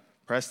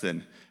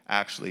Preston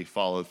actually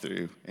followed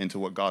through into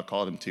what God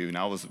called him to. And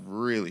I was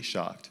really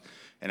shocked.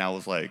 And I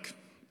was like,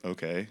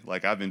 okay,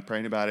 like I've been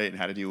praying about it and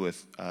how to deal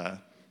with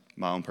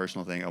my own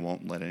personal thing. I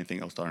won't let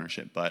anything else tarnish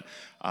it. But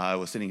I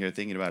was sitting here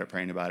thinking about it,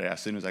 praying about it.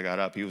 As soon as I got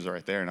up, he was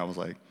right there. And I was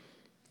like,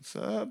 what's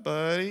up,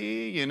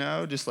 buddy? You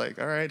know, just like,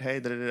 all right, hey,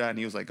 da-da-da. And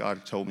he was like,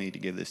 God told me to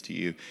give this to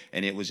you.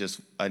 And it was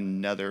just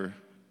another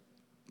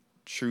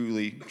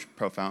truly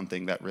profound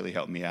thing that really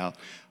helped me out.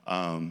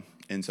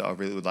 And so I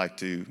really would like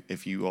to,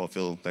 if you all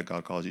feel that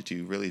God calls you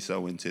to, really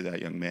sow into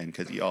that young man,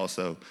 because he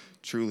also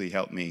truly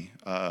helped me,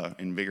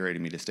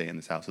 invigorated me to stay in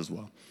this house as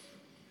well.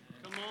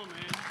 Come on, man.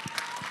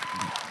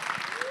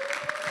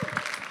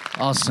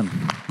 Awesome.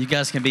 You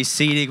guys can be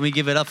seated. Can we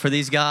give it up for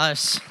these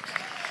guys?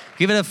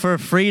 Give it up for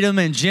freedom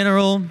in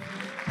general.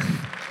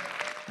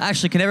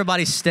 Actually, can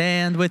everybody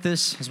stand with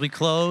us as we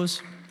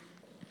close?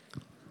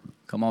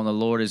 Come on, the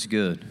Lord is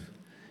good.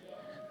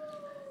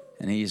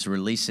 And he is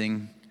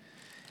releasing,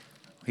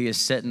 he is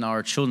setting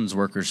our children's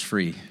workers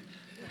free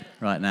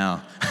right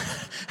now.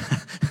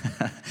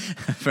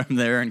 from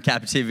there in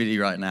captivity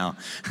right now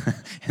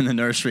in the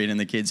nursery and in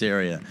the kids'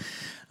 area.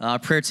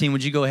 Prayer team,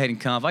 would you go ahead and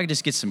come? If I could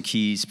just get some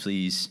keys,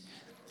 please.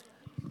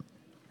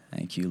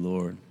 Thank you,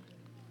 Lord.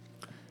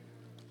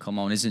 Come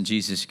on, isn't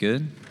Jesus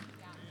good?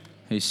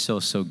 He's so,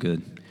 so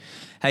good.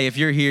 Hey, if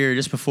you're here,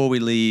 just before we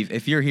leave,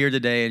 if you're here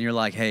today and you're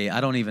like, hey,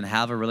 I don't even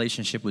have a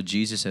relationship with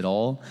Jesus at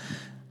all.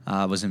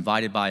 I was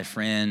invited by a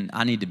friend.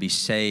 I need to be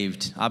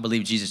saved. I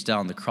believe Jesus died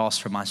on the cross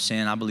for my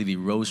sin. I believe he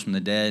rose from the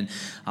dead.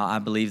 I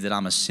believe that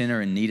I'm a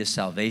sinner in need of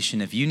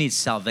salvation. If you need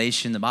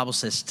salvation, the Bible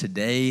says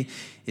today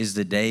is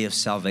the day of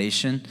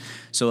salvation.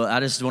 So I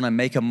just want to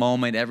make a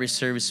moment, every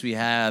service we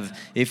have,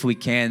 if we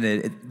can,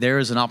 that there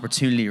is an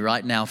opportunity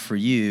right now for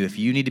you. If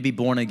you need to be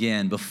born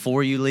again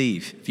before you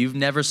leave, if you've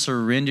never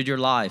surrendered your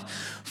life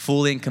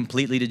fully and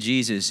completely to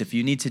Jesus, if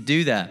you need to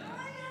do that,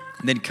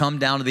 then come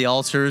down to the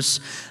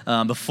altars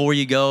before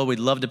you go. We'd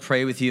love to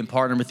pray with you and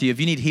partner with you. If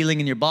you need healing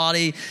in your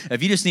body,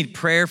 if you just need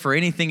prayer for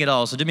anything at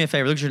all, so do me a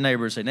favor, look at your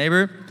neighbor and say,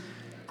 neighbor,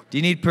 do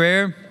you need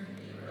prayer?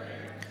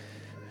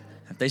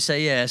 If they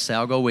say yes, say,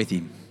 I'll go with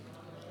you.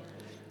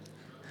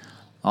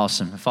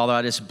 Awesome. Father,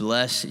 I just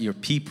bless your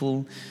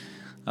people.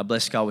 I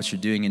bless, God, what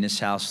you're doing in this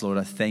house, Lord.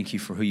 I thank you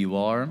for who you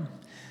are.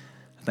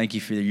 I thank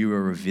you for you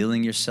are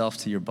revealing yourself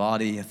to your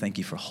body. I thank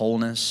you for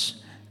wholeness.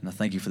 And I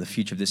thank you for the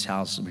future of this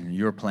house and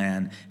your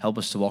plan. Help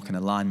us to walk in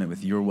alignment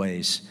with your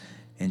ways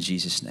in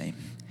Jesus' name.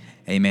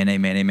 Amen,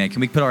 amen, amen.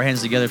 Can we put our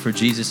hands together for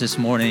Jesus this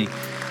morning?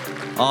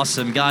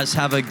 Awesome. Guys,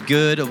 have a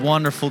good,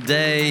 wonderful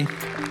day.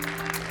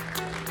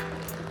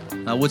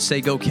 I would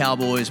say go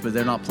Cowboys, but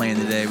they're not playing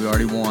today. We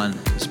already won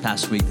this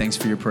past week. Thanks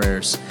for your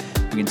prayers.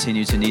 We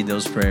continue to need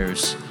those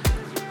prayers.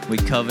 We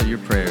covet your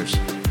prayers.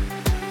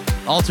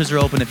 Altars are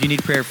open. If you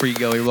need prayer before you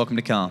go, you're welcome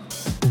to come.